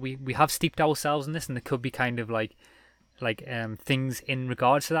is like, we have steeped ourselves in this, and there could be kind of like things in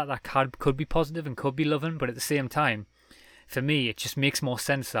regards to that could be positive and could be loving. But at the same time, for me, it just makes more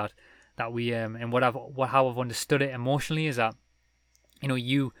sense that we and how I've understood it emotionally is that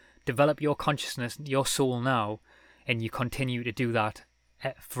you develop your consciousness, your soul now, and you continue to do that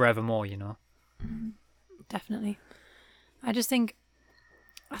forevermore. Definitely. I think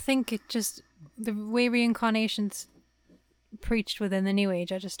it just, the way reincarnation's preached within the New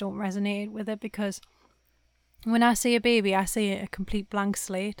Age, I just don't resonate with it, because when I see a baby, I see a complete blank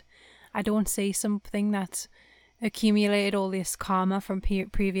slate. I don't see something that's accumulated all this karma from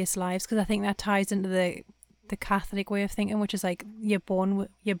previous lives, because I think that ties into the Catholic way of thinking, which is like you're born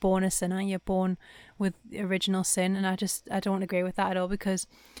a sinner, you're born with original sin, and I don't agree with that at all, because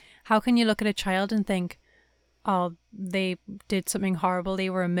how can you look at a child and think, oh, they did something horrible, they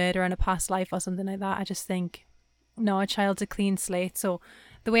were a murderer in a past life or something like that? I just think, no, a child's a clean slate. So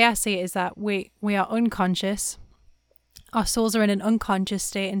the way I see it is that we are unconscious. Our souls are in an unconscious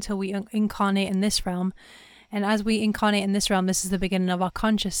state until we incarnate in this realm. And as we incarnate in this realm, this is the beginning of our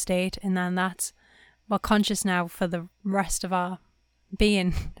conscious state. And then we're conscious now for the rest of our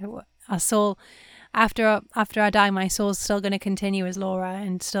being. Our soul, after I die, my soul's still going to continue as Laura,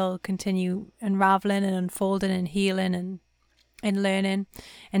 and still continue unraveling and unfolding and healing and learning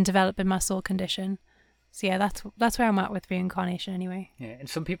and developing my soul condition. So yeah, that's where I'm at with reincarnation anyway. Yeah, and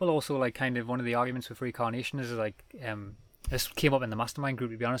some people also like kind of, one of the arguments with reincarnation is like this came up in the mastermind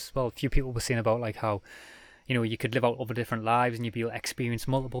group, to be honest. Well, a few people were saying about like how, you know, you could live out other different lives and you'd be able to experience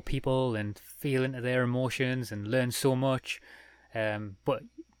multiple people and feel into their emotions and learn so much. But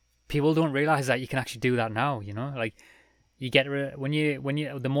people don't realize that you can actually do that now, you know, like you get when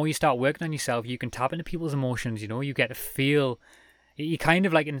you the more you start working on yourself, you can tap into people's emotions, you know, you get to feel, you kind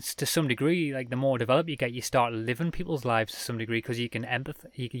of like, to some degree, like the more developed you get, you start living people's lives to some degree, because you can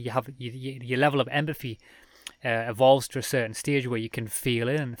your level of empathy evolves to a certain stage where you can feel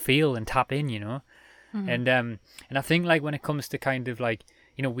and tap in, you know. And I think like when it comes to kind of like,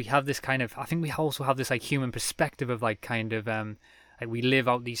 you know, we have this kind of, I think we also have this like human perspective of like kind of like we live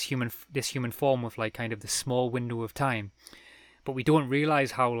out this human form with like kind of the small window of time, but we don't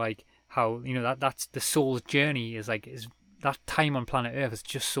realize how you know that's the soul's journey is that time on planet Earth is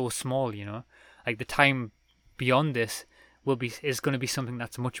just so small, you know, like the time beyond this is going to be something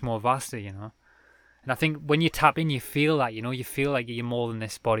that's much more vaster, you know. And I think when you tap in, you feel that, you know, you feel like you're more than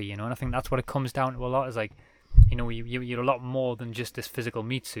this body, you know. And I think that's what it comes down to a lot, is like, you know, you're a lot more than just this physical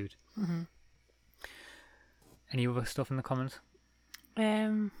meat suit. Mm-hmm. Any other stuff in the comments?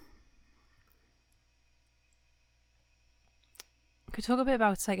 Could talk a bit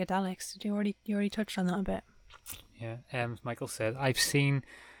about psychedelics. Did you already touched on that a bit? Yeah. Michael said, I've seen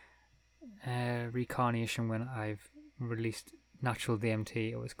reincarnation when I've released natural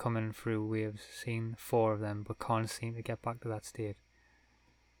DMT. It was coming through waves. Seen 4 of them, but can't seem to get back to that state.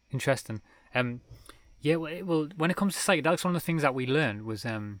 Interesting. Yeah. Well, when it comes to psychedelics, one of the things that we learned was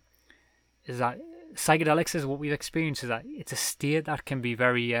is that psychedelics is what we've experienced. Is that it's a state that can be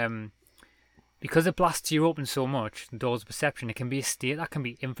very because it blasts you open so much, the doors of perception. It can be a state that can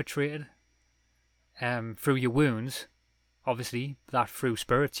be infiltrated through your wounds. Obviously, that through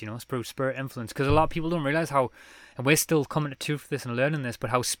spirits, you know, through spirit influence. Because a lot of people don't realize how, and we're still coming to terms with this and learning this,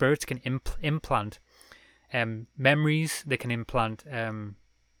 but how spirits can implant memories. They can implant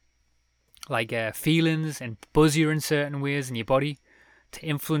feelings and buzz you in certain ways in your body to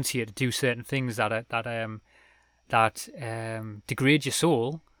influence you to do certain things that degrade your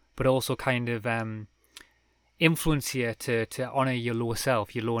soul, but also kind of influence you to honor your lower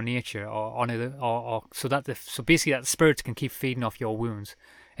self, your lower nature, or honor so basically that the spirits can keep feeding off your wounds,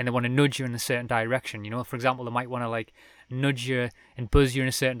 and they want to nudge you in a certain direction. You know, for example, they might want to like nudge you and buzz you in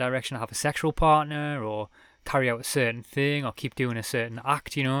a certain direction to have a sexual partner, or carry out a certain thing, or keep doing a certain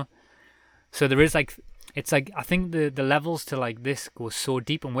act. You know, so there is like, it's like, I think the levels to like this go so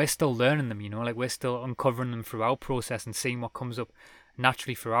deep, and we're still learning them. You know, like we're still uncovering them through our process and seeing what comes up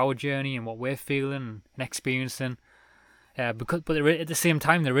naturally for our journey and what we're feeling and experiencing. But at the same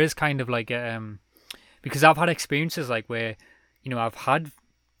time, there is kind of like because I've had experiences like where, you know, I've had,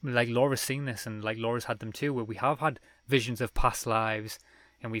 like Laura's seen this, and like Laura's had them too, where we have had visions of past lives,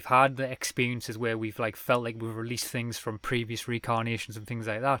 and we've had the experiences where we've like felt like we've released things from previous reincarnations and things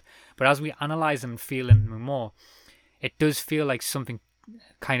like that. But as we analyze them and feel into them more, it does feel like something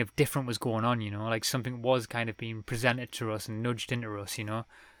kind of different was going on, you know, like something was kind of being presented to us and nudged into us, you know.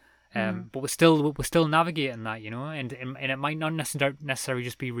 But we're still navigating that, you know, and it might not necessarily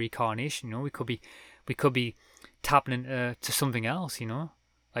just be reincarnation, you know. We could be tapping into to something else, you know.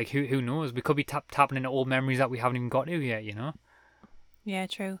 Like who knows? We could be tapping into old memories that we haven't even got to yet, you know. Yeah,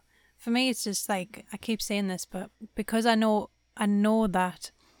 true. For me, it's just like, I keep saying this, but because I know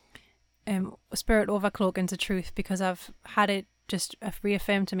that spirit overcloak into truth, because I've had it just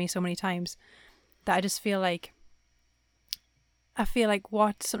reaffirmed to me so many times, that I just feel like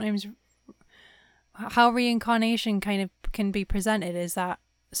what sometimes how reincarnation kind of can be presented is that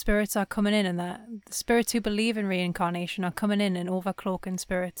spirits are coming in, and that the spirits who believe in reincarnation are coming in and overcloaking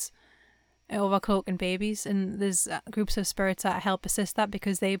babies, and there's groups of spirits that help assist that,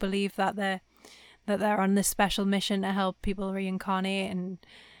 because they believe that they're on this special mission to help people reincarnate. And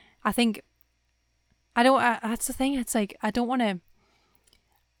I think that's the thing, it's like, I don't want to,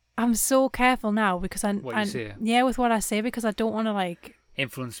 I'm so careful now, because with what I say, because I don't want to like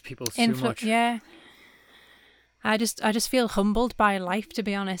influence people too much. Yeah, I just feel humbled by life, to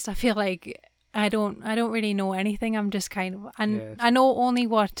be honest. I feel like I don't really know anything. I'm just kind of, I know only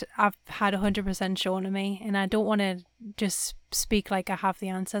what I've had 100% shown to me, and I don't want to just speak like I have the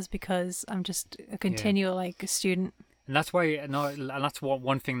answers, because I'm just a continual like student. And that's why, and that's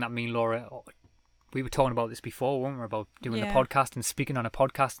one thing that me and Laura, we were talking about this before, weren't we, about doing the podcast and speaking on a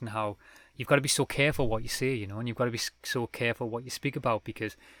podcast, and how you've got to be so careful what you say, you know, and you've got to be so careful what you speak about,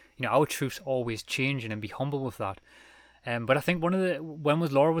 because, you know, our truth's always changing, and be humble with that. But I think when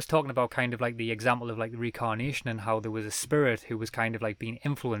Laura was talking about kind of like the example of like reincarnation, and how there was a spirit who was kind of like being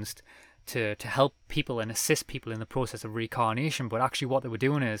influenced to help people and assist people in the process of reincarnation, but actually what they were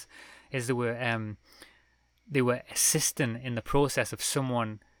doing is they were they were assisting in the process of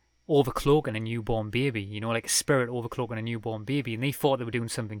someone overcloaking a newborn baby, you know, like a spirit overcloaking a newborn baby, and they thought they were doing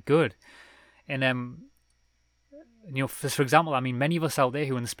something good. And you know, for example, I mean, many of us out there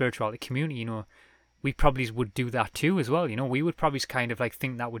who are in the spirituality community, you know, we probably would do that too as well. You know, we would probably kind of like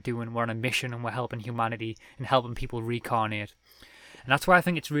think that we're on a mission and we're helping humanity and helping people reincarnate. And that's why I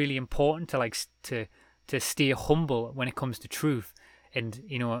think it's really important to like to stay humble when it comes to truth. And,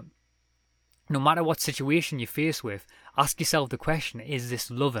 you know, no matter what situation you're faced with, ask yourself the question, is this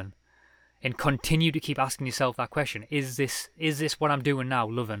loving? And continue to keep asking yourself that question. Is this what I'm doing now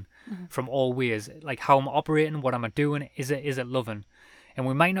loving? From all ways? Like how I'm operating, what am I doing? Is it loving? And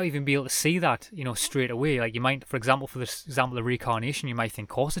we might not even be able to see that, you know, straight away. Like you might, for example, for this example of reincarnation, you might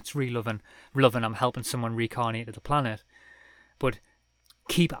think, of course it's really loving, I'm helping someone reincarnate to the planet. But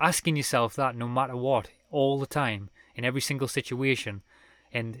keep asking yourself that no matter what, all the time, in every single situation.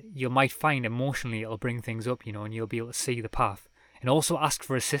 And you might find emotionally it'll bring things up, you know, and you'll be able to see the path. And also ask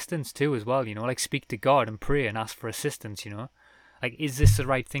for assistance too as well, you know, like speak to God and pray and ask for assistance, you know. Like, is this the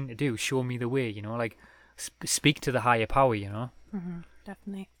right thing to do? Show me the way, you know, like speak to the higher power, you know.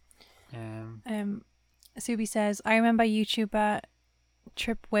 Definitely. Um, Subi says, I remember YouTuber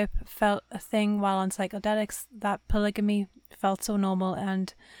Trip Whip felt a thing while on psychedelics that polygamy felt so normal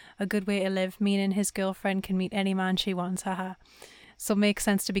and a good way to live, meaning his girlfriend can meet any man she wants, haha. So makes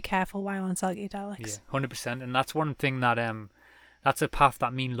sense to be careful while on psychedelics. Yeah, 100%. And that's one thing that that's a path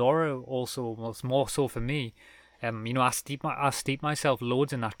that me and Laura also was more so for me. You know, I steeped myself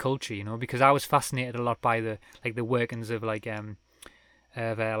loads in that culture, you know, because I was fascinated a lot by the workings of Michael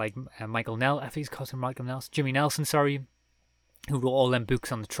Nell, I think he's called him Michael Nelson, Jimmy Nelson, sorry, who wrote all them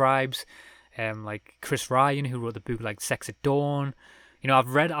books on the tribes, like Chris Ryan, who wrote the book like Sex at Dawn. You know,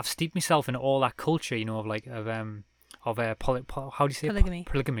 I've steeped myself in all that culture, you know, how do you say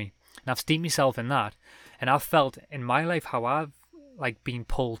polygamy. And I've steeped myself in that, and I've felt in my life how I've like been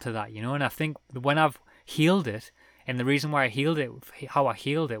pulled to that, you know. And I think when I've healed it, and the reason why I healed it, how I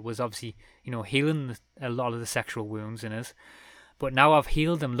healed it was obviously, you know, healing a lot of the sexual wounds in us. But now I've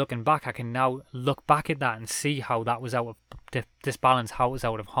healed them, looking back, I can now look back at that and see how that was out of disbalance, how it was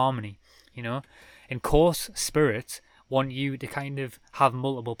out of harmony, you know. And course spirits want you to kind of have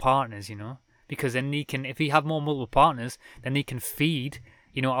multiple partners, you know, because then if you have multiple partners, then they can feed,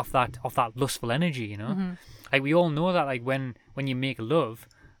 you know, off that lustful energy, you know. Like we all know that, like when you make love,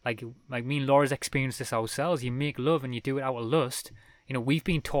 like me and Laura's experienced this ourselves. You make love and you do it out of lust. You know, we've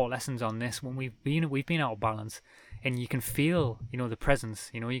been taught lessons on this when we've been out of balance, and you can feel, you know, the presence.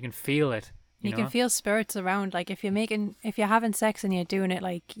 You know, you can feel it. You know? Can feel spirits around. Like if you're having sex and you're doing it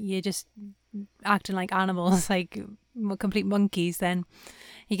like you're just acting like animals, like complete monkeys, then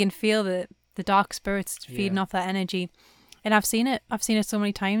you can feel the dark spirits feeding off that energy. And I've seen it so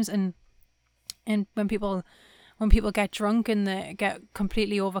many times. And when people get drunk and they get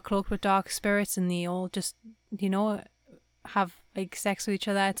completely overcloaked with dark spirits and they all just, you know, have like sex with each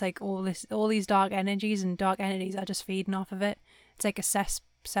other, it's like all these dark energies, and dark entities are just feeding off of it. It's like a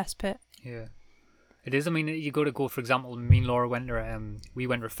cesspit. Yeah, it is. I mean, you got to go. For example, me and Laura went to we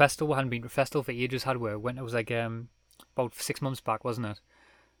went to a festival. We hadn't been to a festival for ages. It was like about 6 months back, wasn't it?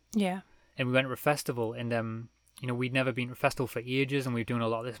 Yeah. And we went to a festival, and you know, we'd never been to a festival for ages, and we were doing a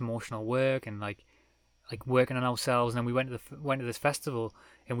lot of this emotional work and like working on ourselves. And then we went to this festival,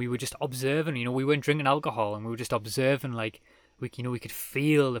 and we were just observing. You know, we weren't drinking alcohol, and we were just observing. Like we could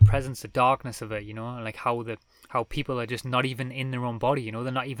feel the presence, the darkness of it. You know, and like how people are just not even in their own body. You know,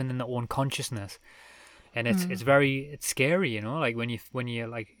 they're not even in their own consciousness. And it's scary. You know, like when you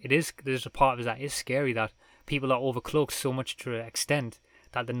like there's a part of it that is scary, that people are overcloaked so much to an extent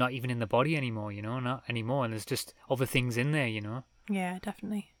that they're not even in the body anymore, you know, not anymore. And there's just other things in there, you know. Yeah,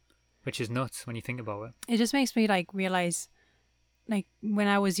 definitely. Which is nuts when you think about it. It just makes me like realize, like when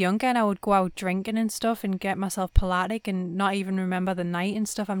I was younger and I would go out drinking and stuff and get myself pelagic and not even remember the night and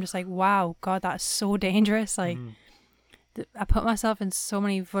stuff. I'm just like, wow, God, that's so dangerous. Like I put myself in so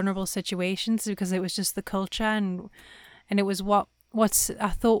many vulnerable situations because it was just the culture and it was what's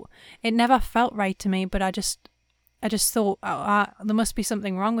I thought it never felt right to me, but I just thought there must be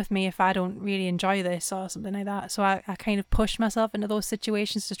something wrong with me if I don't really enjoy this or something like that. So I kind of pushed myself into those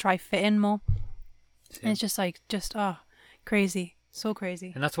situations to try fit in more. And it's just crazy. So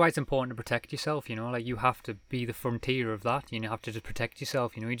crazy. And that's why it's important to protect yourself, you know, like you have to be the frontier of that. You have to just protect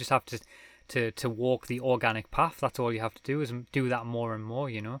yourself, you know, you just have to walk the organic path. That's all you have to do, is do that more and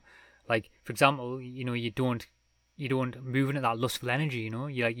more, you know. Like, for example, you know, you don't move into that lustful energy, you know.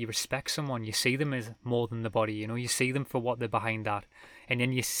 You respect someone, you see them as more than the body, you know. You see them for what they're behind that, and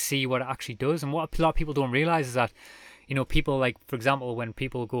then you see what it actually does. And what a lot of people don't realize is that you know, people like, for example, when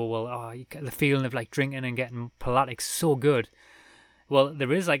people go, well, oh, you get the feeling of like drinking and getting Pilates so good. Well,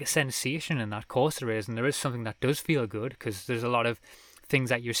 there is like a sensation in that, of course there is, and there is something that does feel good because there's a lot of things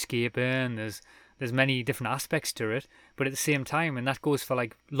that you're escaping. There's many different aspects to it, but at the same time, and that goes for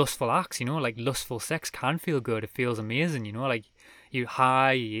like lustful acts, you know, like lustful sex can feel good. It feels amazing, you know, like you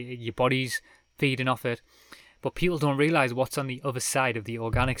high, your body's feeding off it. But people don't realize what's on the other side of the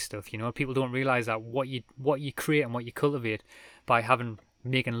organic stuff, you know. People don't realize that what you create and what you cultivate by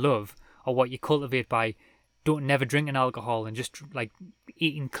making love, or what you cultivate by never drinking alcohol and just like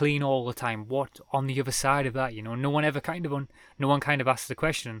eating clean all the time. What on the other side of that, you know? No one kind of asks the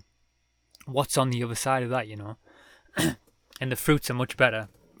question, what's on the other side of that, you know? And the fruits are much better.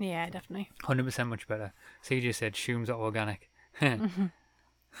 Yeah, definitely. 100% much better. CJ said shrooms are organic.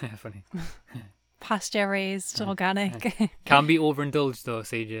 Funny. Pasture raised, organic. Can be overindulged though,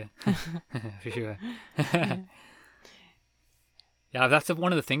 CJ. For sure. Yeah, that's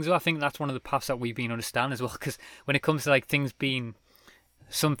one of the things. I think that's one of the paths that we've been understand as well. Because when it comes to like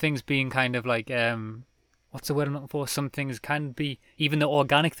some things being kind of like, what's the word I'm looking for? Some things can be, even the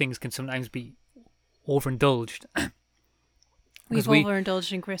organic things can sometimes be overindulged. We've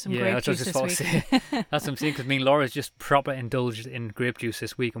overindulged in some grape juice this week. That's what I'm saying, because me and Laura's just proper indulged in grape juice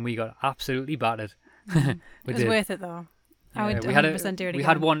this week, and we got absolutely battered. It was worth it though. I would 100% do it again. We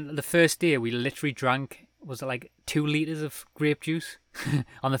had one, the first day, we literally drank, was it like 2 litres of grape juice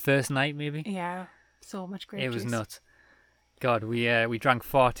on the first night maybe? Yeah, so much grape juice. It was nuts. God, we drank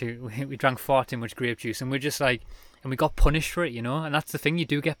far too much grape juice, and we're just like, and we got punished for it, you know. And that's the thing, you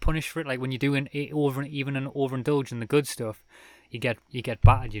do get punished for it. Like when you do overindulge in the good stuff, you get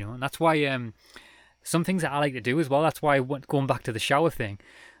battered, you know. And that's why some things that I like to do as well. That's why going back to the shower thing.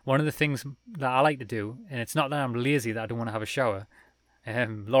 One of the things that I like to do, and it's not that I'm lazy that I don't want to have a shower.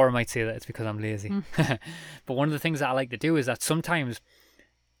 Laura might say that it's because I'm lazy. But one of the things that I like to do is that sometimes,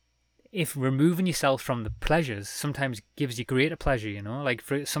 if removing yourself from the pleasures sometimes gives you greater pleasure, you know, like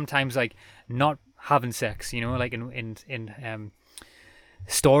sometimes like not having sex, you know, like in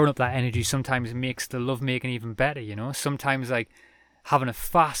storing up that energy sometimes makes the love making even better, you know. Sometimes like having a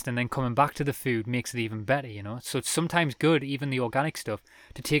fast and then coming back to the food makes it even better, you know. So it's sometimes good, even the organic stuff,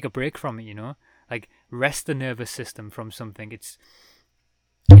 to take a break from it, you know, like rest the nervous system from something. It's,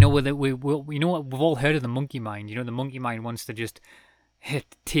 you know, we know what we've all heard of the monkey mind, you know. The monkey mind wants to just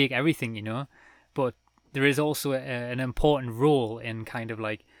take everything, you know, but there is also an important role in kind of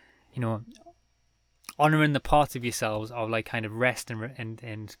like, you know, honoring the parts of yourselves of like kind of rest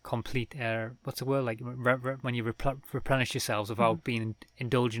and complete what's the word, like when you replenish yourselves without being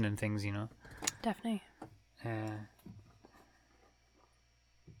indulgent in things, you know. Definitely.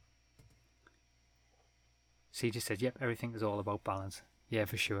 C just said, yep, everything is all about balance. Yeah,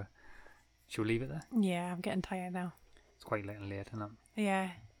 for sure. Should we leave it there? Yeah, I'm getting tired now. It's quite late, isn't it? Yeah.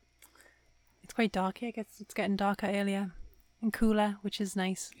 It's quite dark here. It's getting darker earlier and cooler, which is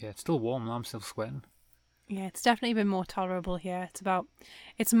nice. Yeah, it's still warm. I'm still sweating. Yeah, it's definitely been more tolerable here.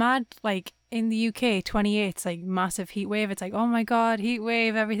 It's mad, like in the UK, 28, it's like massive heat wave. It's like, oh my God, heat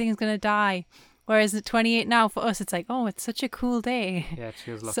wave, everything's going to die. Whereas at 28 now, for us, it's like, oh, it's such a cool day. Yeah, it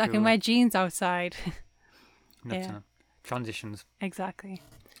feels like so I can wear jeans outside. Yeah. Transitions. Exactly.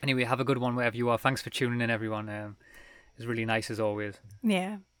 Anyway, have a good one wherever you are. Thanks for tuning in, everyone. It's really nice as always.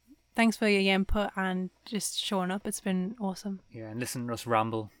 Yeah. Thanks for your input and just showing up. It's been awesome. Yeah, and listen to us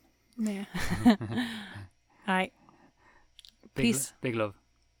ramble. Yeah. All right. Peace. Big love.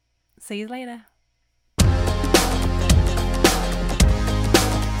 See you later.